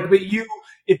saying. Like, but you,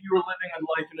 if you were living a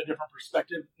life in a different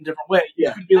perspective, a different way,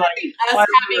 you could be like, us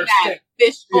having that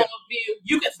fishbowl view,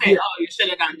 you could say, "Oh, you should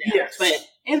have done that." Yes. But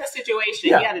in the situation,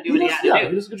 you got to do what you got to do.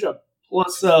 He does a good job.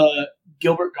 Plus,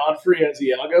 Gilbert Godfrey as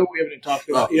Iago. We haven't even talked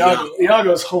about Iago. Iago.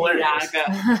 Iago's hilarious.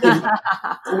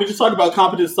 We just talked about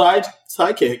competent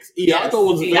sidekicks. Iago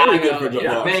was very good for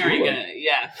Jafar. Very good,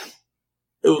 yeah.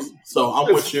 It was. So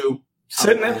I'm with you.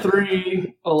 Sitting at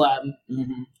 3, Aladdin.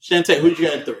 Mm-hmm. Shantae, who'd you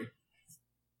get at 3?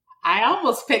 I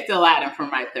almost picked Aladdin for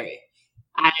my 3.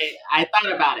 I thought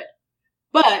about it,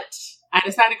 but I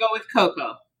decided to go with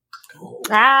Coco.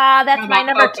 That's my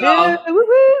number Coco? 2.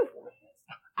 Woo-hoo.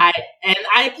 I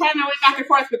kind of went back and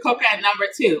forth with Coco at number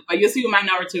 2, but you'll see who my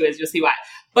number 2 is. You'll see why.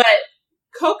 But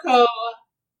Coco,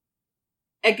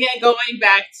 again, going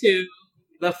back to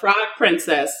the Frog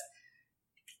Princess,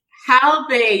 how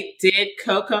they did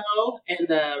Coco and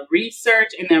the research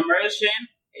and the immersion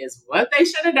is what they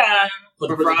should have done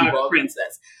for Frog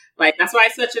Princess. Like, that's why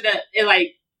it's such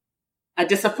a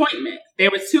disappointment. They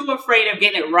were too afraid of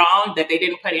getting it wrong that they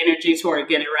didn't put energy toward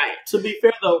getting it right. To be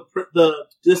fair, though, the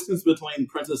distance between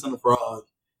Princess and the Frog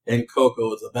and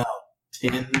Coco is about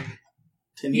 10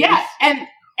 years. Yeah, and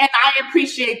I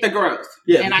appreciate the growth.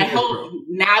 Yeah, and I hope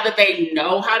now that they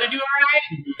know how to do it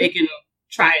right, they can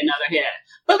try another hit.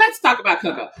 But let's talk about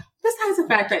Coco. Besides the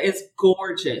fact that it's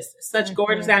gorgeous, such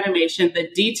gorgeous animation, the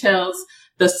details,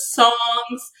 the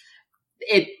songs,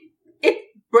 it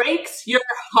breaks your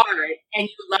heart, and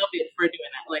you love it for doing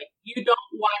that. Like, you don't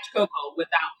watch Coco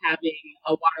without having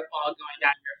a waterfall going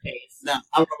down your face. Now,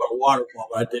 I don't know about a waterfall,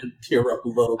 but I did tear up a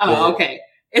little bit. Oh, okay.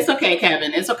 It's okay,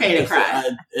 Kevin. It's okay to cry.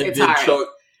 It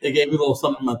gave me a little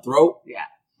something in my throat. Yeah.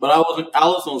 But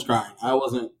Allison was crying. I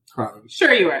wasn't crying.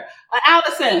 Sure you were.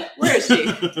 Allison, where is she?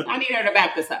 I need her to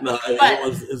back this up. No,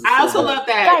 I also love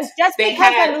that. Guys, just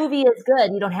because a movie is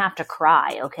good, you don't have to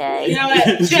cry, okay? You know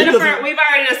what? Jennifer, we've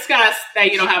already discussed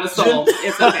that you don't have a soul.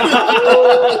 It's okay.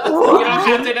 You don't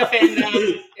have to defend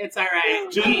them. It's all right.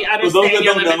 We understand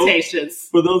your limitations.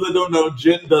 For those that don't know,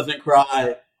 Jen doesn't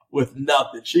cry with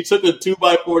nothing. She took a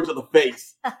 2x4 to the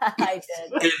face. I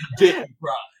did. And didn't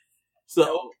cry.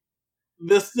 So,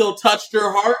 this still touched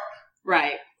her heart.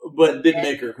 Right. But didn't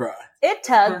make her cry. It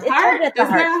tugged. Her heart? Is there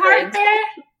a heart there?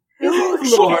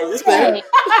 It's a little heart. It's there.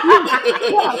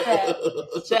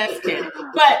 Just kidding.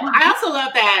 But I also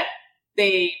love that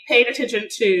they paid attention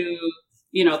to,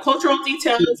 cultural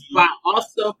details while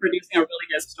also producing a really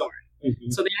good story.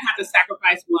 Mm-hmm. So they didn't have to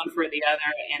sacrifice one for the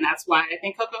other, and that's why I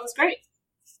think Coco was great.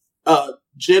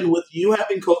 Jen, with you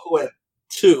having Coco at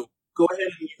 2, go ahead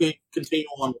and you can continue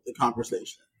on with the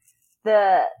conversation.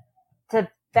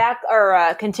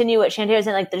 Continue what Shantae was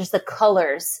saying, like just the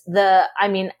colors.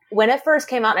 When it first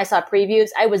came out and I saw previews,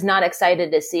 I was not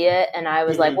excited to see it, and I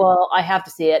was like, well, I have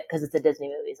to see it because it's a Disney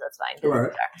movie, so that's fine.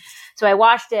 Right. So I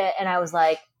watched it, and I was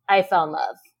like, I fell in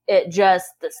love. It just,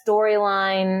 the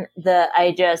storyline,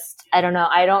 I don't know.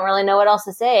 I don't really know what else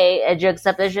to say,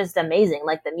 except it's just amazing.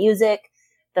 Like the music,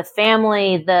 the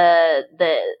family, the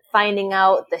finding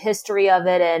out the history of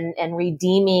it, and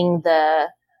redeeming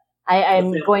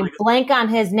I'm going blank on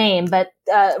his name, but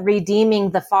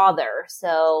redeeming the father.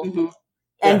 So,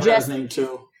 and just his name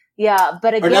too. Yeah,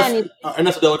 but again,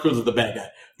 Ernesto de la Cruz is the bad guy.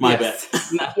 My bad.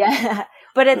 Yeah,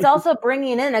 but it's also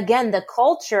bringing in again the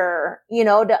culture,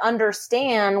 to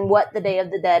understand what the Day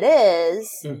of the Dead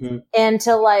is, and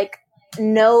to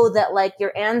know that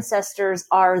your ancestors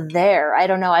are there. I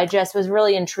don't know. I just was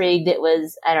really intrigued. It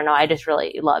was, I don't know. I just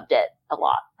really loved it a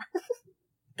lot.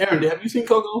 Aaron, have you seen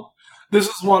Coco? This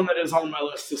is one that is on my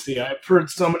list to see. I've heard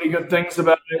so many good things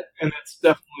about it, and it's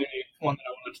definitely one that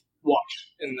I want to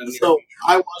watch in the near future.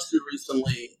 I watched it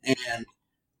recently, and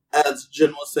as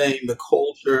Jen was saying, the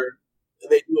culture,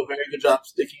 they do a very good job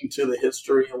sticking to the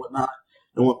history and whatnot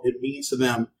and what it means to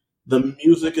them. The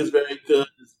music is very good.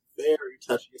 It's very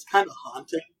touching. It's kind of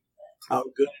haunting how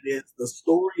good it is. The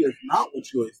story is not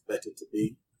what you expect it to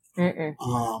be. I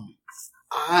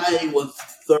was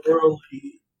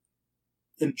thoroughly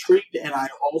intrigued, and I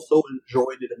also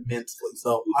enjoyed it immensely.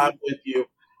 So I'm with you.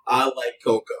 I like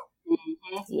Coco.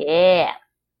 Yeah.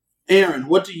 Aaron,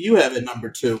 what do you have at number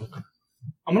 2?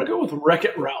 I'm going to go with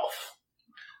Wreck-It Ralph.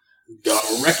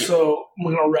 Gotta wreck it. So I'm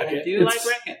going to wreck it. Do you like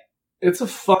Wreck-It? It's a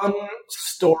fun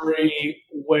story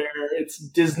where it's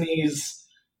Disney's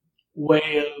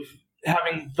way of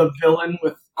having the villain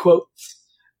with quotes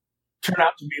turn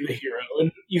out to be the hero.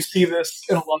 And you see this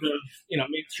in a lot of,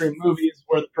 mainstream movies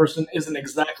where the person isn't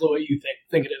exactly what you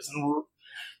think it is. And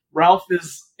Ralph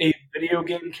is a video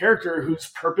game character whose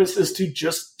purpose is to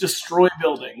just destroy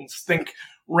buildings. Think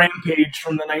Rampage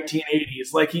from the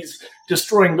 1980s. Like, he's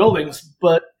destroying buildings,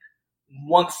 but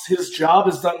once his job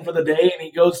is done for the day and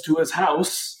he goes to his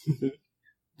house,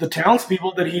 the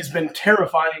townspeople that he's been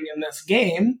terrifying in this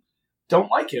game don't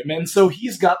like him. And so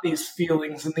he's got these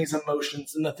feelings and these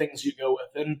emotions and the things you go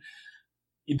with. And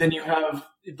then you have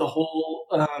the whole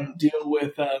deal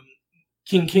with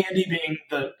King Candy being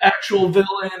the actual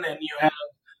villain, and you have,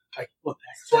 what the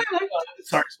heck?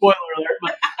 Sorry, spoiler alert,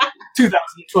 but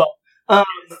 2012.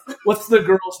 What's the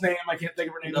girl's name? I can't think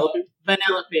of her name.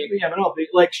 Vanellope. Yeah, Vanellope.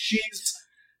 Like, she's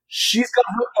got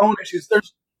her own issues.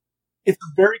 It's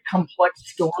a very complex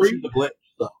story. She's a glitch,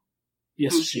 though.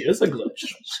 Yes, she is a glitch.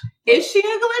 Is she a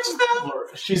glitch, though? Or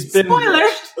she's been Spoiler.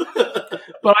 glitched.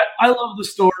 But I love the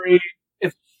story.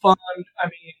 It's fun. I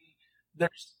mean,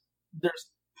 there's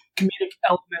comedic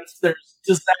elements, there's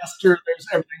disaster, there's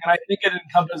everything. And I think it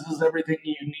encompasses everything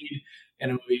you need in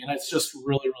a movie. And it's just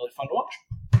really, really fun to watch.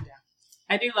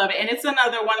 I do love it. And it's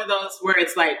another one of those where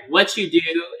it's like, what you do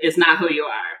is not who you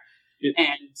are.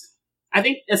 And I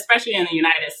think, especially in the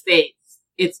United States,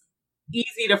 it's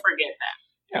easy to forget that.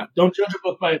 Yeah, don't judge a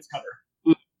book by its cover.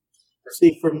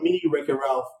 See, for me, Wreck-It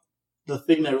Ralph, the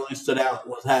thing that really stood out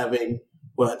was having,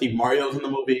 I think Mario's in the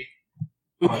movie,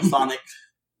 Sonic,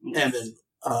 and then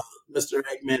Mr.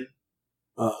 Eggman,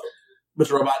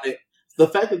 Mr. Robotnik. The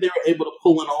fact that they were able to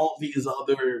pull in all these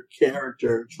other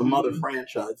characters from other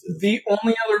franchises. The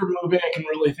only other movie I can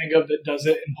really think of that does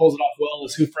it and pulls it off well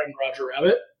is Who Framed Roger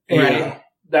Rabbit. And right.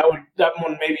 that one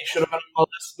maybe should have been on my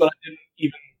list, but I didn't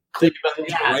even think about it.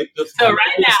 Yeah. Right this so time.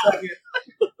 right now,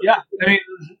 yeah, I mean,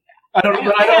 I don't know,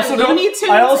 but I also don't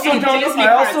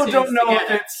know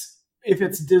if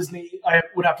it's Disney. I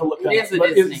would have to look that up.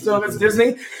 But Disney. So if it's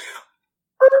Disney,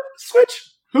 switch.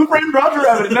 Who Framed Roger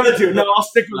Rabbit at number 2? No, I'll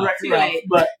stick with Wreck-It Ralph.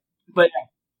 But yeah,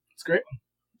 it's great.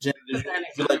 Jen, did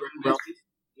you like Wreck-It Ralph?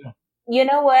 You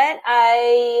know what?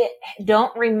 I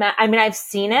don't remember. I mean, I've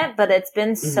seen it, but it's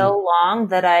been so long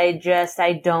that I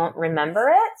don't remember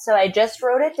it. So I just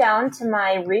wrote it down to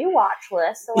my rewatch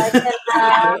list so I can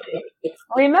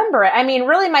remember it. I mean,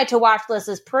 really, my to watch list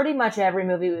is pretty much every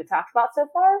movie we've talked about so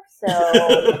far.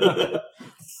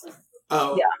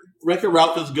 So, yeah. Wreck-It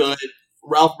Ralph is good.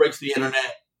 Ralph Breaks the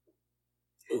Internet.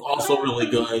 Also really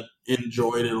good.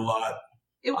 Enjoyed it a lot.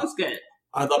 It was good.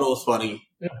 I thought it was funny.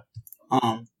 Yeah.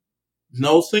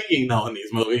 No singing though in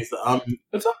these movies. I mean,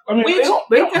 they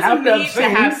don't have to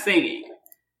have singing.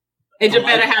 It just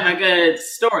better have a good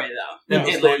story though. Yeah,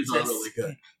 the stories are really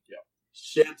good. Yeah.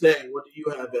 Shantae, what do you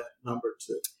have at number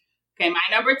 2? Okay, my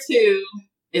number 2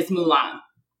 is Mulan.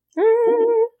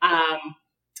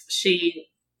 She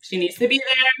needs to be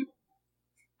there.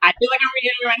 I feel like I'm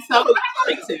reiterating myself, but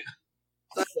I'm going to.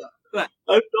 I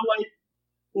feel like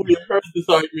we heard this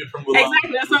argument from Mulan.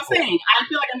 Exactly, that's what I'm saying. I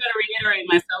feel like I'm going to reiterate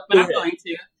myself, but I'm going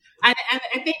to. And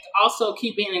I think also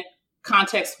keeping in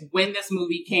context when this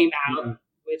movie came out,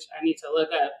 which I need to look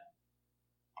up.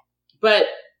 But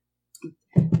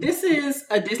this is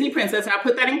a Disney princess, and I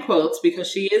put that in quotes because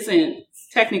she isn't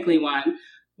technically one,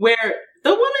 where the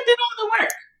woman did all the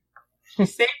work. She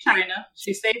saved China.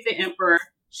 She saved the emperor.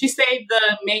 She saved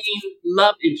the main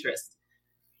love interest.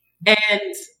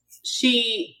 And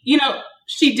she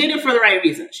did it for the right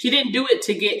reasons. She didn't do it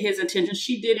to get his attention.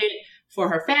 She did it for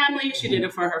her family. She did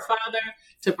it for her father,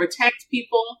 to protect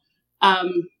people.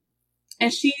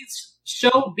 And she's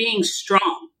showed being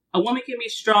strong. A woman can be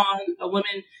strong. A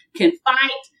woman can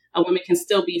fight. A woman can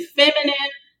still be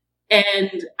feminine.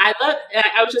 And I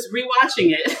was just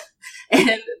rewatching it.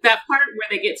 And that part where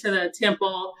they get to the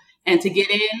temple and to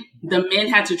get in, the men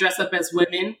had to dress up as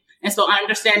women. And so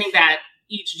understanding that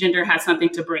each gender has something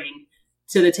to bring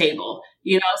to the table,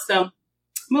 so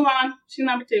Mulan, she's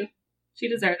number 2. She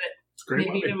deserves it. It's a great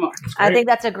maybe movie. even more. It's great. I think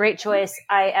that's a great choice.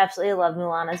 I absolutely love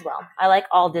Mulan as well. I like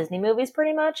all Disney movies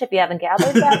pretty much, if you haven't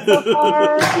gathered that so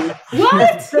far.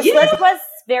 What? This Yeah. list was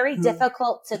very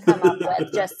difficult to come up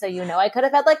with, just so you know. I could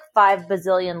have had like 5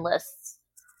 bazillion lists.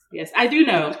 Yes, I do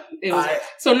know. It was I-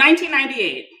 so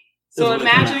 1998. So Is what it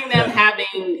imagining came out, them yeah.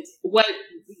 having what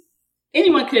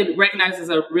anyone could recognize as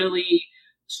a really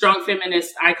strong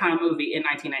feminist icon movie in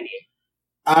 1998.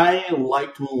 I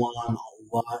liked Mulan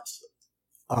a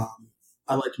lot.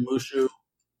 I liked Mushu.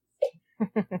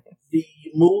 The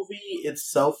movie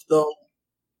itself, though,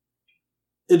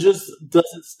 it just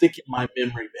doesn't stick in my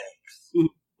memory banks. Mhm.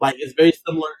 Like, it's very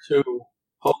similar to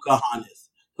Pocahontas.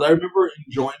 But I remember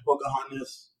enjoying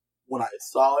Pocahontas when I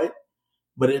saw it,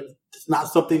 but it's not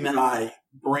something that I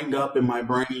bring up in my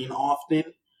brain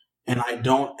often, and I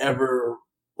don't ever,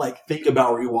 like, think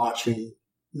about rewatching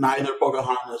neither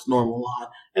Pocahontas nor Mulan.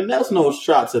 And that's no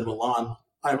shots at Mulan.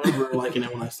 I remember liking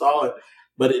it when I saw it,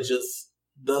 but it just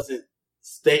doesn't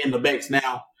stay in the banks.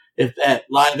 Now, if that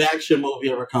live action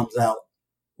movie ever comes out,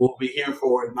 we'll be here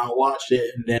for it and I'll watch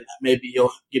it, and then maybe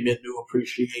you'll give me a new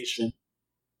appreciation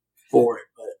for it.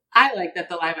 But I like that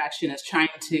the live action is trying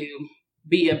to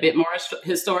be a bit more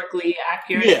historically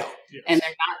accurate, yeah, Yes. and they're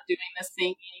not doing the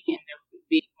singing, and they're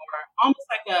being more almost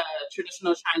like a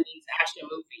traditional Chinese action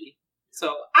movie.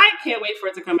 So I can't wait for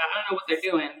it to come out. I don't know what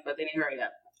they're doing, but they need to hurry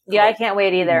up. Yeah, I can't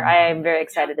wait either. I am very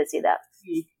excited to see that.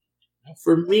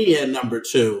 for me at number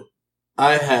 2,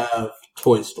 I have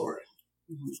Toy Story.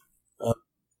 A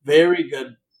very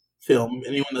good film.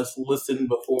 Anyone that's listened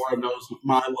before knows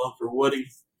my love for Woody.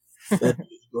 That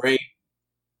is great.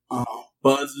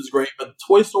 Buzz is great, but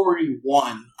Toy Story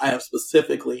 1 I have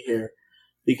specifically here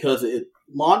because it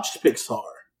launched Pixar.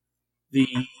 The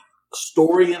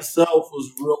story itself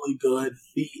was really good.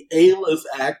 The A-list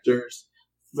actors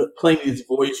playing these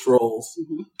voice roles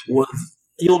was,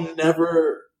 you'll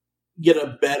never get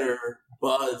a better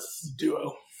Buzz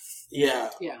Duo. yeah,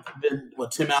 Yeah, than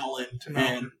what Tim Allen Tim and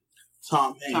Allen.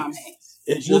 Tom Hanks. Tom Hanks.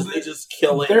 It's Well, just they just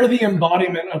kill it. They're the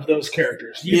embodiment of those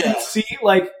characters. You Yeah. can see,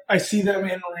 like, I see them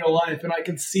in real life, and I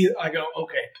can see, I go,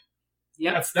 okay,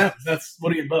 Yep. that's them. That's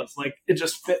Woody and Buzz. Like, it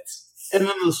just fits. And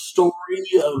then the story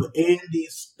of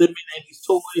Andy's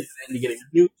toys, and Andy getting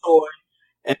a new toy,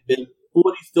 and then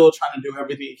Woody's still trying to do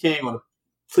everything he can on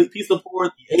a piece of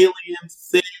board, the aliens,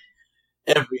 Sid,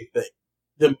 everything.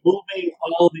 The moving,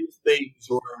 all these things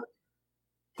were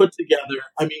put together.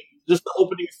 I mean, just the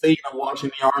opening scene of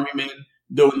watching the army men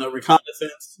doing the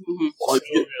reconnaissance while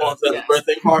he's at his Yes.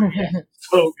 birthday party.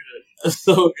 So good.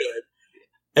 So good.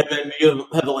 And then you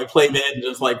have to like play dead and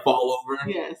just like fall over.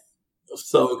 Yes.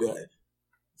 So good.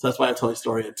 So that's why I Toy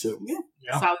Story at 2.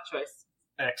 Yeah. Solid choice.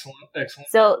 Excellent. Excellent.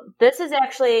 So this is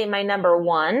actually my number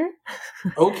 1.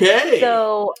 Okay.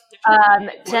 So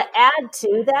to add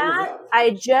to that,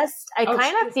 I Oh,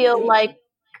 kind of geez. feel like,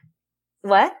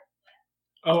 what?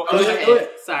 Oh, Oh, yeah, go ahead.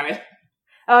 Sorry.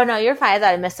 Oh no, you're fine. I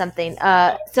thought I missed something.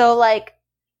 So like,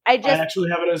 I I just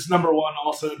actually have it as number 1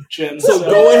 also, Jen. So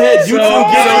go ahead. You So,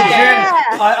 two get so it.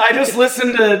 Jen, I just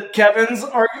listened to Kevin's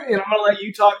argument, and I'm going to let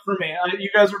you talk for me. You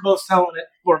guys were both selling it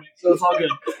for me, so it's all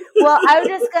good. well, I was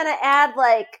just gonna add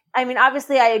like, I mean,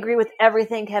 obviously I agree with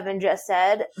everything Kevin just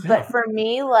said, but for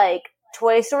me, like,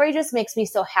 Toy Story just makes me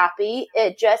so happy.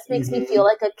 It just makes me feel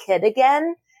like a kid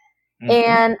again.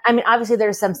 And I mean, obviously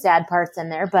there's some sad parts in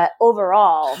there, but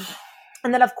overall,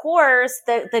 and then of course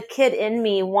the kid in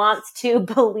me wants to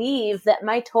believe that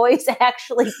my toys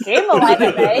actually came alive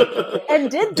today and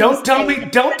did. Don't tell me they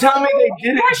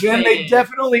didn't, Jen. They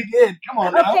definitely did. Come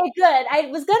on now. Okay, good. I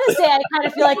was gonna say I kind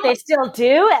of feel like they still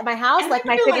do at my house, like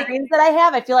my figurines that I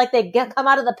have. I feel like they come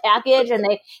out of the package and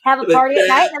they have a party at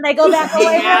night and they go back away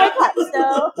where I cut.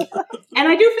 So And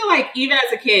I do feel like even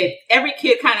as a kid, every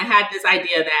kid kind of had this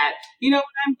idea that, you know, when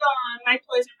I'm gone, my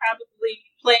toys are probably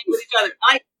playing with each other.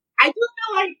 Like, I do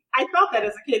feel like I felt that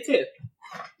as a kid too.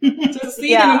 To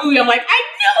see it in the movie, I'm like, I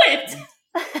knew it.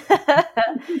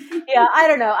 yeah, I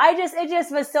don't know. It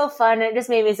just was so fun. It just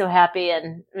made me so happy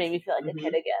and made me feel like a kid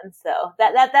again. So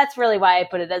that's really why I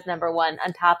put it as number 1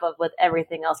 on top of with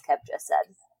everything else Kev just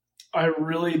said. I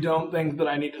really don't think that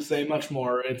I need to say much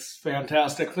more. It's a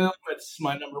fantastic film. It's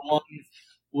my number 1.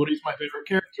 Woody's my favorite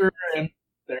character, and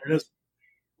there it is.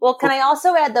 Well, can I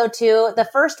also add though too, the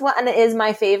first one is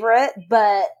my favorite,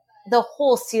 but the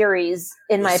whole series,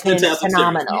 in my It's opinion, is fantastic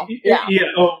phenomenal. series. Yeah.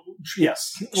 Oh,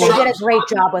 yes. They did a great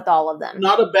job with all of them.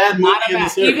 Not a bad movie Not a in the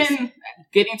bad. series. Even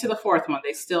getting to the 4th one,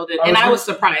 they still did. I And was I gonna- was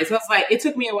surprised. I was like, it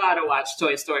took me a while to watch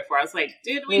Toy Story 4. I was like,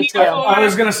 did we Me need too. a 4? I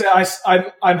was going to say,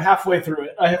 I'm halfway through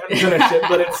it. I haven't finished it,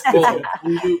 but it's Well,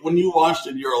 good. when you watched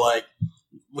it, you were like,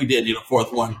 we did need a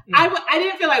fourth one. I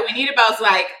didn't feel like we needed, but I was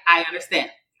like, I understand.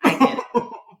 I get it.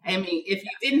 I mean, if you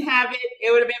didn't have it,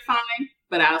 it would have been fine.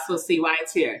 But I also see why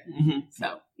it's here. Mm-hmm.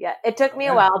 So Yeah, it took me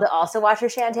a while to also watch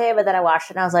Shantae, but then I watched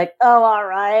it and I was like, oh, all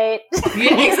right.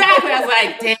 yeah, exactly. I was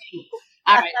like, dang.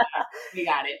 All right, we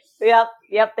got it.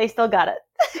 Yep, they still got it.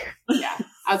 Yeah.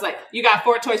 I was like, you got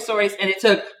 4 Toy Stories, and it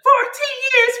took 14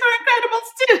 years for Incredibles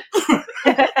 2.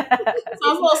 So I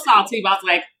was a little salty, but I was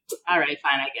like, all right,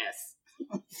 fine, I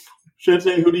guess.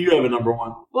 Shantae, who do you have at number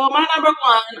 1? Well, my number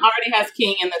 1 already has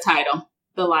King in the title,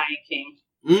 The Lion King.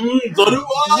 So do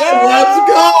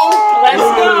I.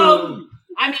 Let's go.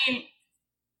 I mean,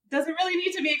 does it really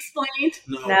need to be explained?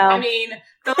 No. I mean,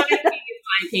 The Lion King is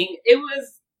Lion King. It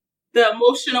was the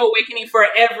emotional awakening for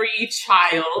every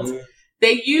child.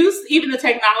 They used even the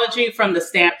technology from the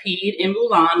Stampede in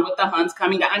Mulan with the Huns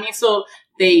coming down. I mean, so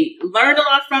they learned a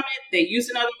lot from it. They used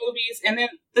in other movies. And then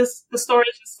the story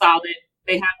is just solid.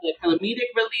 They have the comedic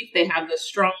relief. They have the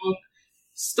strong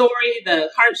story. The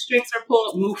heartstrings are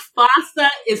pulled. Mufasa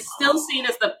is still seen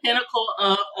as the pinnacle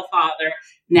of a father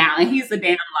now. And he's the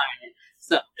damn lion.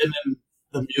 So, and then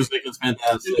the music is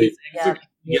fantastic. Yeah.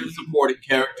 You get the supporting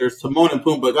characters. Timon and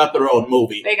Pumbaa got their own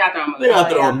movie. They got their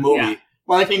own movie. Yeah.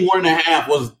 Lion King 1.5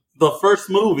 was the first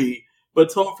movie, but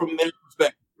told from their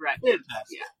perspective. Right.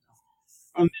 Fantastic.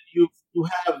 Yeah. And then you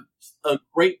have a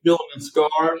great villain in Scar.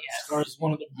 Yes. Scar is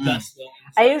one of the best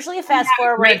villains. I usually fast had a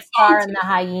forward great Scar song, and too. the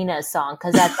Hyenas song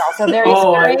because that's also very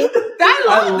Oh, scary. I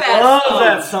love that song.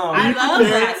 that song. I love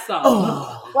that song.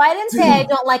 Well, I didn't say I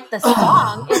don't like the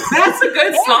song. That's a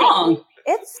good song.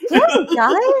 It's scary,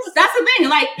 guys. That's the thing.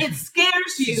 Like, it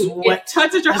scares you. What- It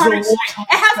touches your as a heartstrings. warthog,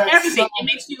 It has that everything. song. It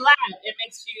makes you laugh. It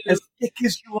makes you. As thick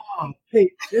as you are,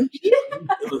 pay attention.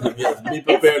 Yes, be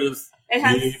prepared. It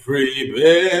has. Be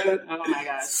prepared. Oh my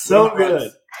gosh. So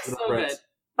good. So good.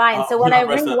 Fine. So when I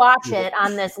press that. rewatch it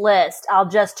on this list, I'll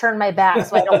just turn my back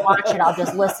so I don't watch it. I'll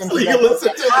just listen to So you it.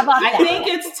 listen to How about I that? think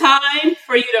it's time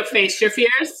for you to face your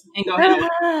fears and go ahead and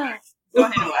watch. Go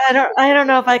ahead and watch. I don't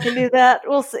know if I can do that.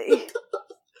 We'll see.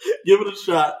 Give it a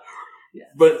shot. Yes.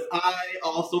 But I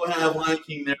also have Lion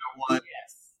King there at 1.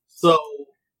 Yes. So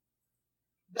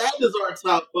that is our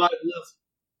top 5 list.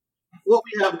 What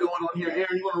we have going on here, Aaron,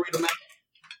 you want to read them out?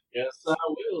 Yes, I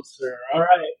will, sir. All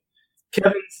right.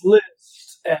 Kevin's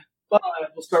list at 5.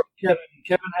 We'll start with Kevin.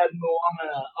 Kevin had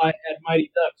Moana. I had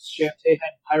Mighty Ducks. Shantae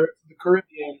had Pirates of the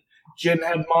Caribbean. Jen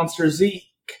had Monsters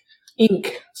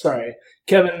Inc. Sorry.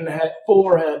 Kevin had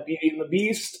 4 had Beauty and the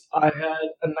Beast. I had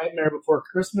A Nightmare Before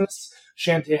Christmas.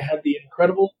 Shantae had The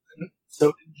Incredible, and so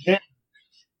did Jen.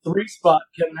 3 spot,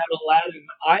 Kevin had Aladdin.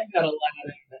 I had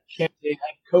Aladdin. Shantae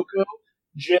had Coco.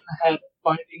 Jen had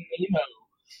Finding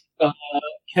Nemo.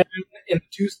 Kevin in the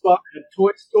 2 spot had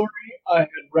Toy Story. I had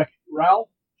Wreck-It Ralph.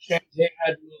 Shantae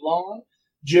had Mulan.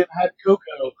 Jen had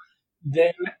Coco.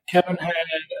 Then Kevin had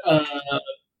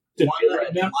did I write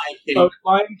it down?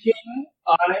 Lion King.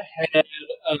 I had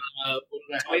what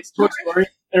did I have? Toy Story.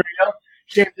 There we go.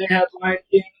 Shantae had Lion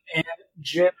King, and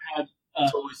Jen had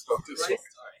Toy Story.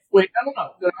 Wait, I don't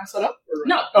know. Did I mess that up? Or-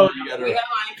 No. Oh, you got it We right. got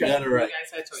Lion You got King. it right. You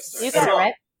guys had Toy Story. You got it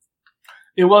right.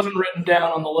 it wasn't written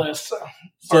down on the list.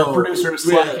 So our producer is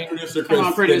slacking. Producer Chris. Come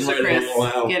on, producer getting ready to Chris. roll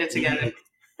out. Get it together.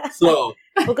 So,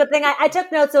 Well, good thing I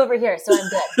took notes over here, so I'm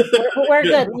good. We're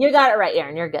good. You got it right,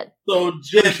 Aaron. You're good.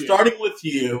 Jen, starting with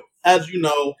you, as you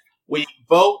know, we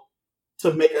vote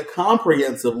to make a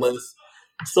comprehensive list.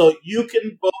 So you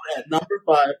can vote at number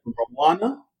 5 for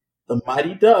Moana, The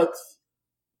Mighty Ducks,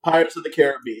 Pirates of the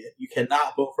Caribbean. You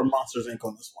cannot vote for Monsters Inc.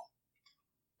 on this one.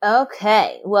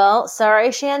 Okay. Well, sorry,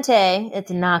 Shantae. It's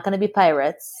not going to be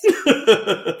pirates. You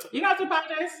don't have to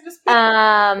apologize. Just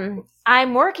pick.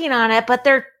 I'm working on it, but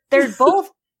they're both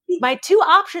my 2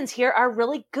 options here are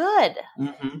really good.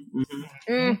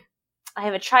 I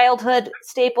have a childhood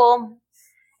staple,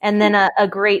 and then a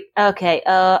great. Okay.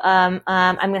 I'm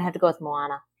gonna have to go with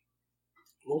Moana.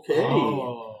 Okay.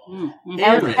 Oh.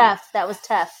 That was tough. That was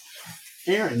tough.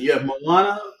 Aaron, you have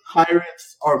Moana,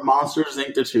 Pirates, or Monsters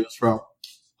Inc. to choose from.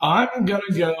 I'm gonna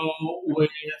go with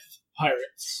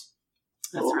Pirates.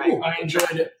 That's right. I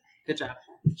enjoyed it. Good job.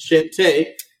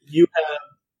 Shantae, you have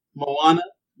Moana,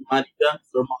 Mighty Ducks,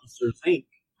 or Monsters Inc.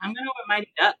 I'm going to go with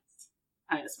Mighty Ducks.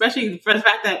 Especially for the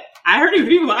fact that I heard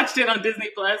you watched it on Disney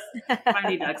Plus.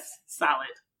 Mighty Ducks, solid.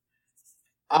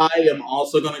 I am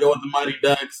also going to go with the Mighty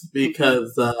Ducks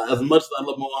because as much as I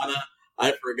love Moana,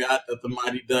 I forgot that the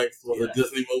Mighty Ducks was a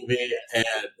Disney movie, and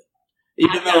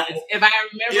Even though if I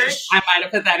remember, I might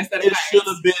have put that instead of it Pirates. should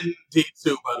have been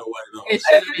D2, by the way, though. It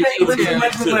should have been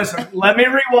D2. Listen. Let me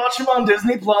rewatch them on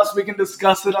Disney Plus. We can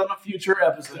discuss it on a future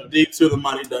episode. D2, the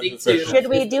Mighty Ducks. D2. Official. Should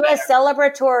we do a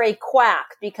celebratory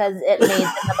quack because it made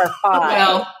the number 5?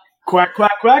 Well, Quack,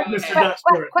 quack, quack, Okay. Mr. Quack,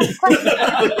 Duxbury. quack,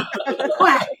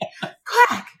 quack,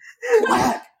 quack,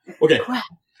 quack. Okay. Quack.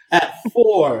 At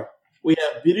 4, we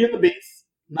have Beauty and the Beast,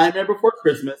 Nightmare Before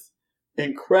Christmas,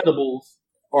 Incredibles,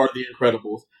 or The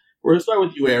Incredibles. We're going to start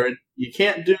with you, Aaron. You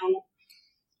can't do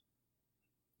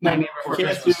Nightmare Before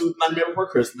Christmas. do Nightmare Before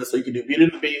Christmas, so you can do Beauty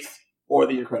and the Beast or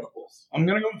The Incredibles. I'm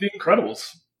going to go with The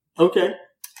Incredibles. Okay.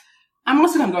 I'm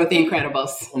also going to go with The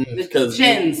Incredibles. Because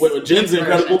Jen's. Wait, Jen's The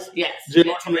Incredibles? Yes. Jen,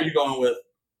 which one are you going with?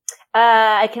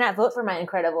 I cannot vote for my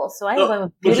Incredibles, so I'm Oh, going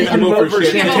with but Beauty you and can the vote for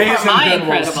You can Shantae. vote for my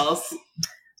Incredibles. Incredibles.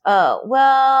 Oh,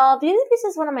 well, Beauty and the Beast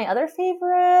is one of my other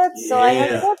favorites, so I have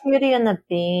to Yeah. go Beauty and the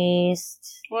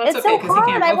Beast. Well, it's It's okay, so 'cause you hard.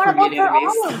 can't I vote want to for vote Beauty for and the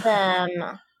all Beast. of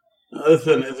them.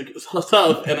 Listen, it's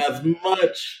tough, and as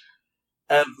much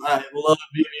as I love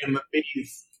Beauty and the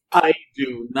Beast, I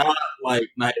do not like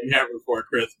Nightmare Before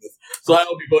Christmas. So I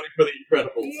will be voting for The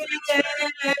Incredibles.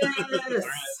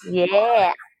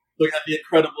 Yeah. So we got The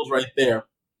Incredibles right there.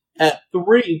 At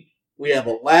 3, we have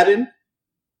Aladdin,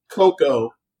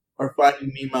 Coco, or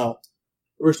Finding Nemo.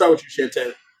 We'll start with you,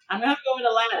 Shantae. I'm going to go with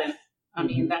Aladdin. I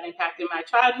mean, that impacted my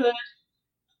childhood.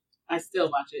 I still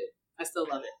watch it. I still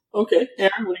love it. Okay,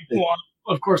 Aaron, what do you think? Well,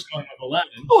 of course, going with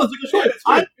Aladdin. Oh, it's a good choice.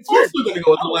 I'm also going to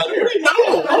go with Aladdin. No,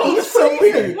 oh, it's so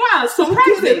weird. Wow, So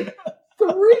surprising.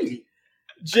 3.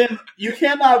 Jen, you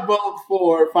cannot vote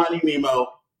for Finding Nemo,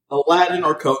 Aladdin,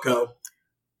 or Coco.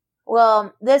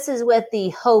 Well, this is with the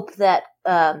hope that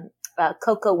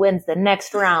Coco wins the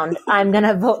next round. I'm going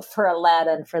to vote for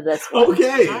Aladdin for this one.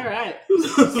 Okay. All right.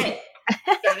 Hey,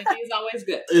 strategy is always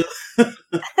good.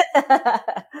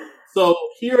 So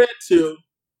here at 2,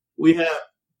 we have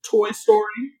Toy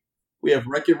Story, we have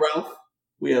Wreck-It Ralph,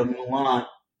 we have Mulan,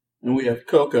 and we have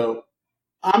Coco.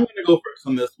 I'm going to go first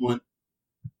on this one.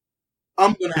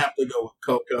 I'm going to have to go with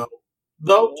Coco.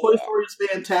 Though Toy Story is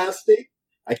fantastic,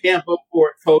 I can't vote for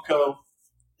it. Coco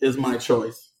is my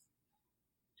choice.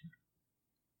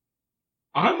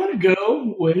 I'm going to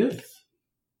go with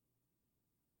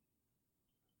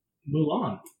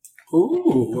Mulan.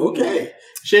 Ooh, okay.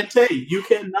 Shantae, you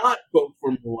cannot vote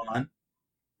for Mulan.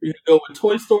 You're going to go with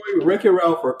Toy Story, Wreck-It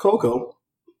Ralph, or Coco.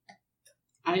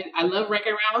 I love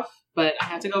Wreck-It Ralph, but I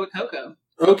have to go with Coco.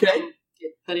 Okay.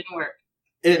 Put in work.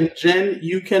 And Jen,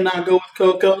 you cannot go with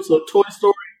Coco, so Toy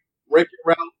Story, Wreck-It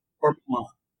Ralph, or Mulan.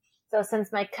 So since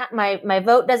my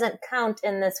vote doesn't count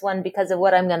in this one because of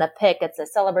what I'm going to pick, it's a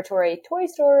celebratory Toy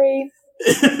Story.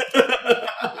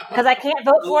 Because I can't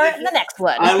vote for it in the next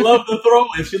one. I love the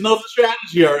throw-in. She knows the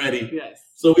strategy already. Yes.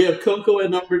 So we have Coco at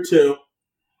number 2.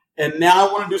 And now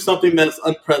I want to do something that's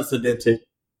unprecedented.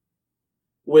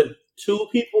 With 2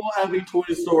 people having Toy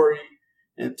Story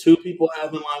and 2 people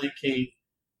having Lion King.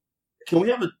 Can we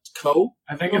have a co?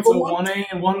 I think it's a Number one? 1A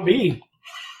and 1B.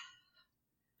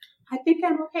 I think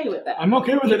I'm okay with that. I'm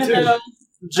okay with it, Even too. though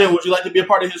Jen, would you like to be a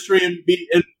part of history and be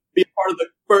a part of the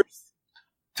first?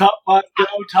 Top 5 go,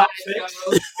 top I 6.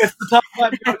 go- It's the top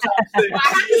 5 go, top 6. Well, I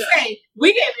have to say,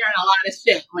 we gave Aaron a lot of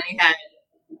shit when he had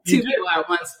You 2 did. people at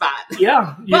one spot.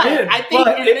 Yeah, you But did. I think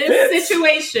But in it this fits.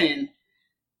 situation,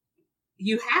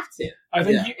 you have to. I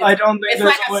think Yeah. I don't think It's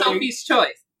there's like a a way. Sophie's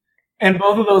Choice. And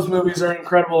both of those movies are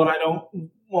incredible, and I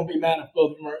won't be mad if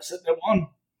both of them are sitting at 1.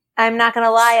 I'm not going to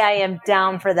lie, I am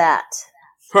down for that.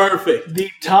 Perfect.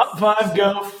 The top 5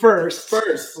 go first.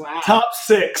 First. Wow. Top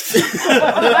 6.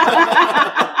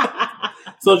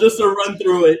 So just to run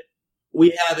through it,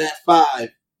 we have at 5,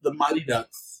 the Mighty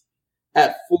Ducks.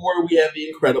 At 4, we have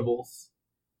the Incredibles.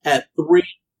 At 3,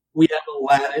 we have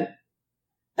Aladdin.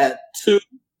 At 2,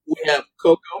 we have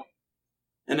Coco.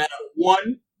 And at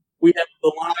 1, we have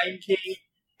the Lion King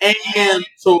and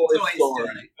Toy Toy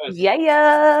Story.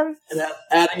 Yeah. And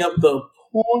adding up the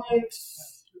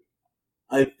points,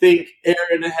 I think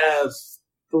Aaron has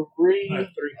 3. And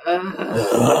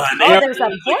Oh, Aaron there's a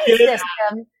wins point again.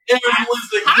 system. Aaron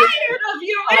wins again. Tired of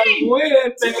you I winning.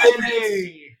 win,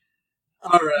 baby.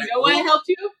 All right. You know what helped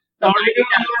you? Are we doing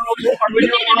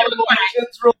honorable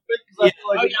mentions real quick? 'Cause I feel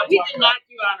like Oh, we yeah, gotta we talk did about not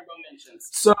do honorable mentions.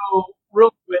 So,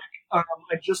 real quick, I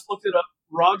just looked it up.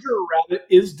 Roger Rabbit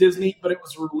is Disney, but it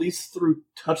was released through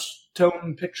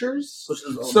Touchstone Pictures. Which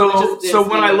is So Disney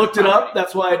when I looked it up, property.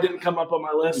 that's why it didn't come up on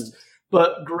my list.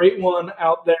 But great one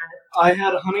out there. I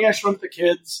had Honey, I Shrunk the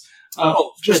Kids.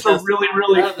 Just a fantastic. really,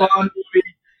 really Love that. fun movie.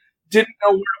 Didn't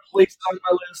know where to place it on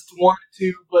my list. Wanted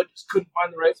to, but just couldn't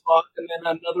find the right spot. And then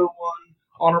another one,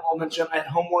 honorable mention, I had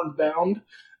Homeward Bound.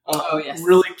 Yes.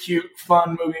 Really cute,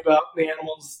 fun movie about the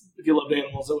animals. If you loved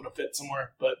animals, it would have fit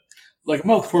somewhere. But like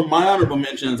most. For my honorable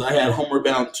mentions, I had Homeward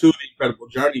Bound 2, The Incredible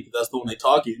Journey, because that's the one they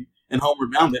talk in. And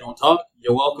Homeward Bound, they don't talk.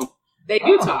 You're welcome. They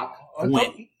do talk.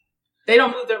 When? They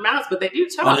don't move their mouths, but they do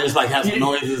talk. Oh, they just like have some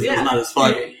noises. Yeah. It's not as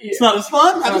fun. Yeah. It's not as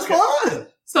fun. Not as fun.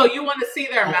 So you want to see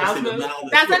their I wanna mouths see the move? mouth.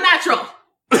 That's a natural.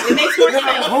 It makes more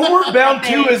sense. Homeward Bound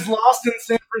 2 is Lost in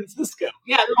San Francisco.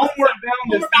 Yeah, Homeward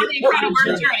Bound is The Incredible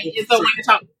Journey is the way to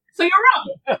talk. So you're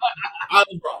wrong. I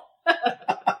was wrong.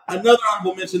 Another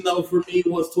honorable mention, though, for me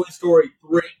was Toy Story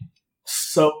 3.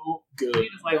 So good. You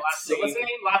just like what's the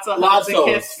name? Lots of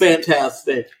It's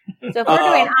fantastic. So if we're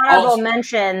doing honorable also-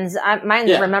 mentions, mine's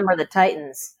Yeah. Remember the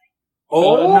Titans.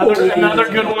 Another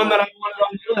good one that I wanted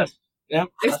on the list. Yeah.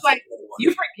 It's like you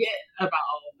forget about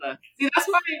all of the. See, that's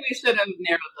why we should have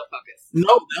narrowed the focus.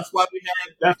 No, that's why we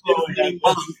had That's what we Disney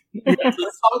had. Month.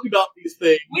 Let's talk about these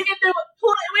things. We need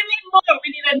more.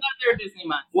 We need another Disney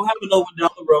month. We'll have another one down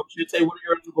the road. Shante, what are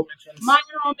your honorable mentions? My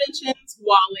honorable mentions: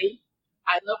 Wally.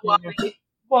 I love Wally.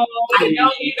 Well, I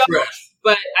know you don't, Trash.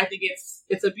 but I think it's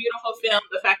a beautiful film.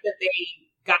 The fact that they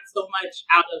got so much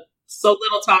out of so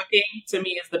little talking to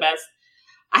me is the best.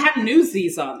 I have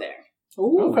Newsies on there.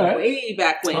 Ooh, Okay. way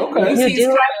back when. Okay. You Newsies do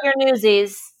kind like your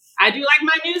Newsies. I do like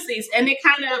my Newsies, and it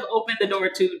kind of opened the door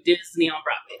to Disney on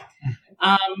Broadway.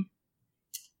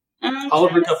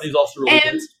 Oliver Company's also really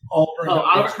And good. Oliver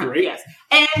Oliver Company, Company, yes,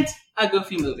 and a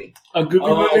Goofy movie. A Goofy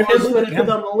Oh, movie. it's going to put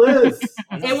on the list.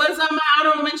 It was on my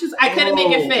honorable mentions. I couldn't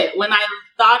make it fit. When I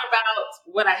thought about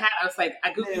what I had, I was like,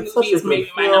 a Goofy Man, such movie a is maybe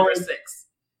good my film. number 6.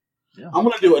 I'm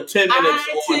going to do a 10 minutes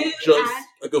on too, just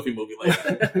a Goofy movie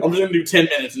later. I'm just going to do 10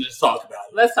 minutes and just talk about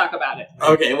it. Let's talk about it.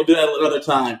 Okay, we'll do that another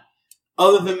time.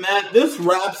 Other than that, this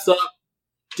wraps up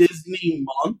Disney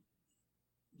Month.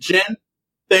 Jen,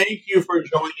 thank you for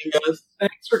joining us.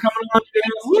 Thanks for coming on,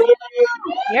 Jen.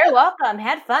 You're welcome.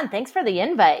 Had fun. Thanks for the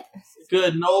invite.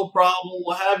 Good, no problem.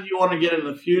 We'll have you on again in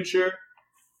the future.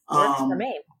 Works for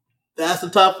me. That's the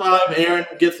top 5. Aaron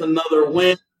gets another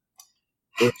win,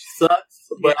 which sucks,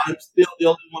 but I'm still the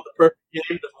only one with the perfect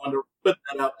game. Just wanted to put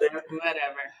that out there.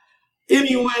 Whatever.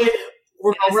 Anyway,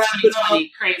 we're going to wrap it up.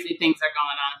 Crazy things are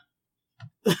going on.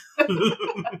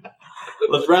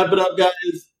 Let's wrap it up, guys.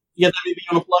 You have anything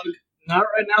you want to plug? Not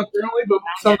right now, currently, but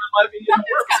something might be in the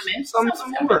works. Something's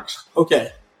Something works.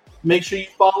 Okay. Make sure you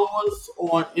follow us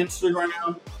on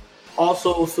Instagram.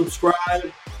 Also,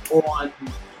 subscribe on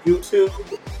YouTube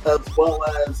as well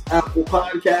as Apple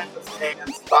Podcasts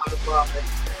and Spotify.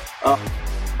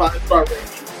 5-star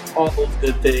ratings, all those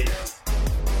good things.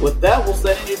 With that, we'll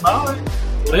say bye.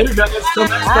 Later, guys. Till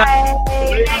next time.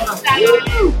 Bye. Next time.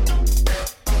 Woo!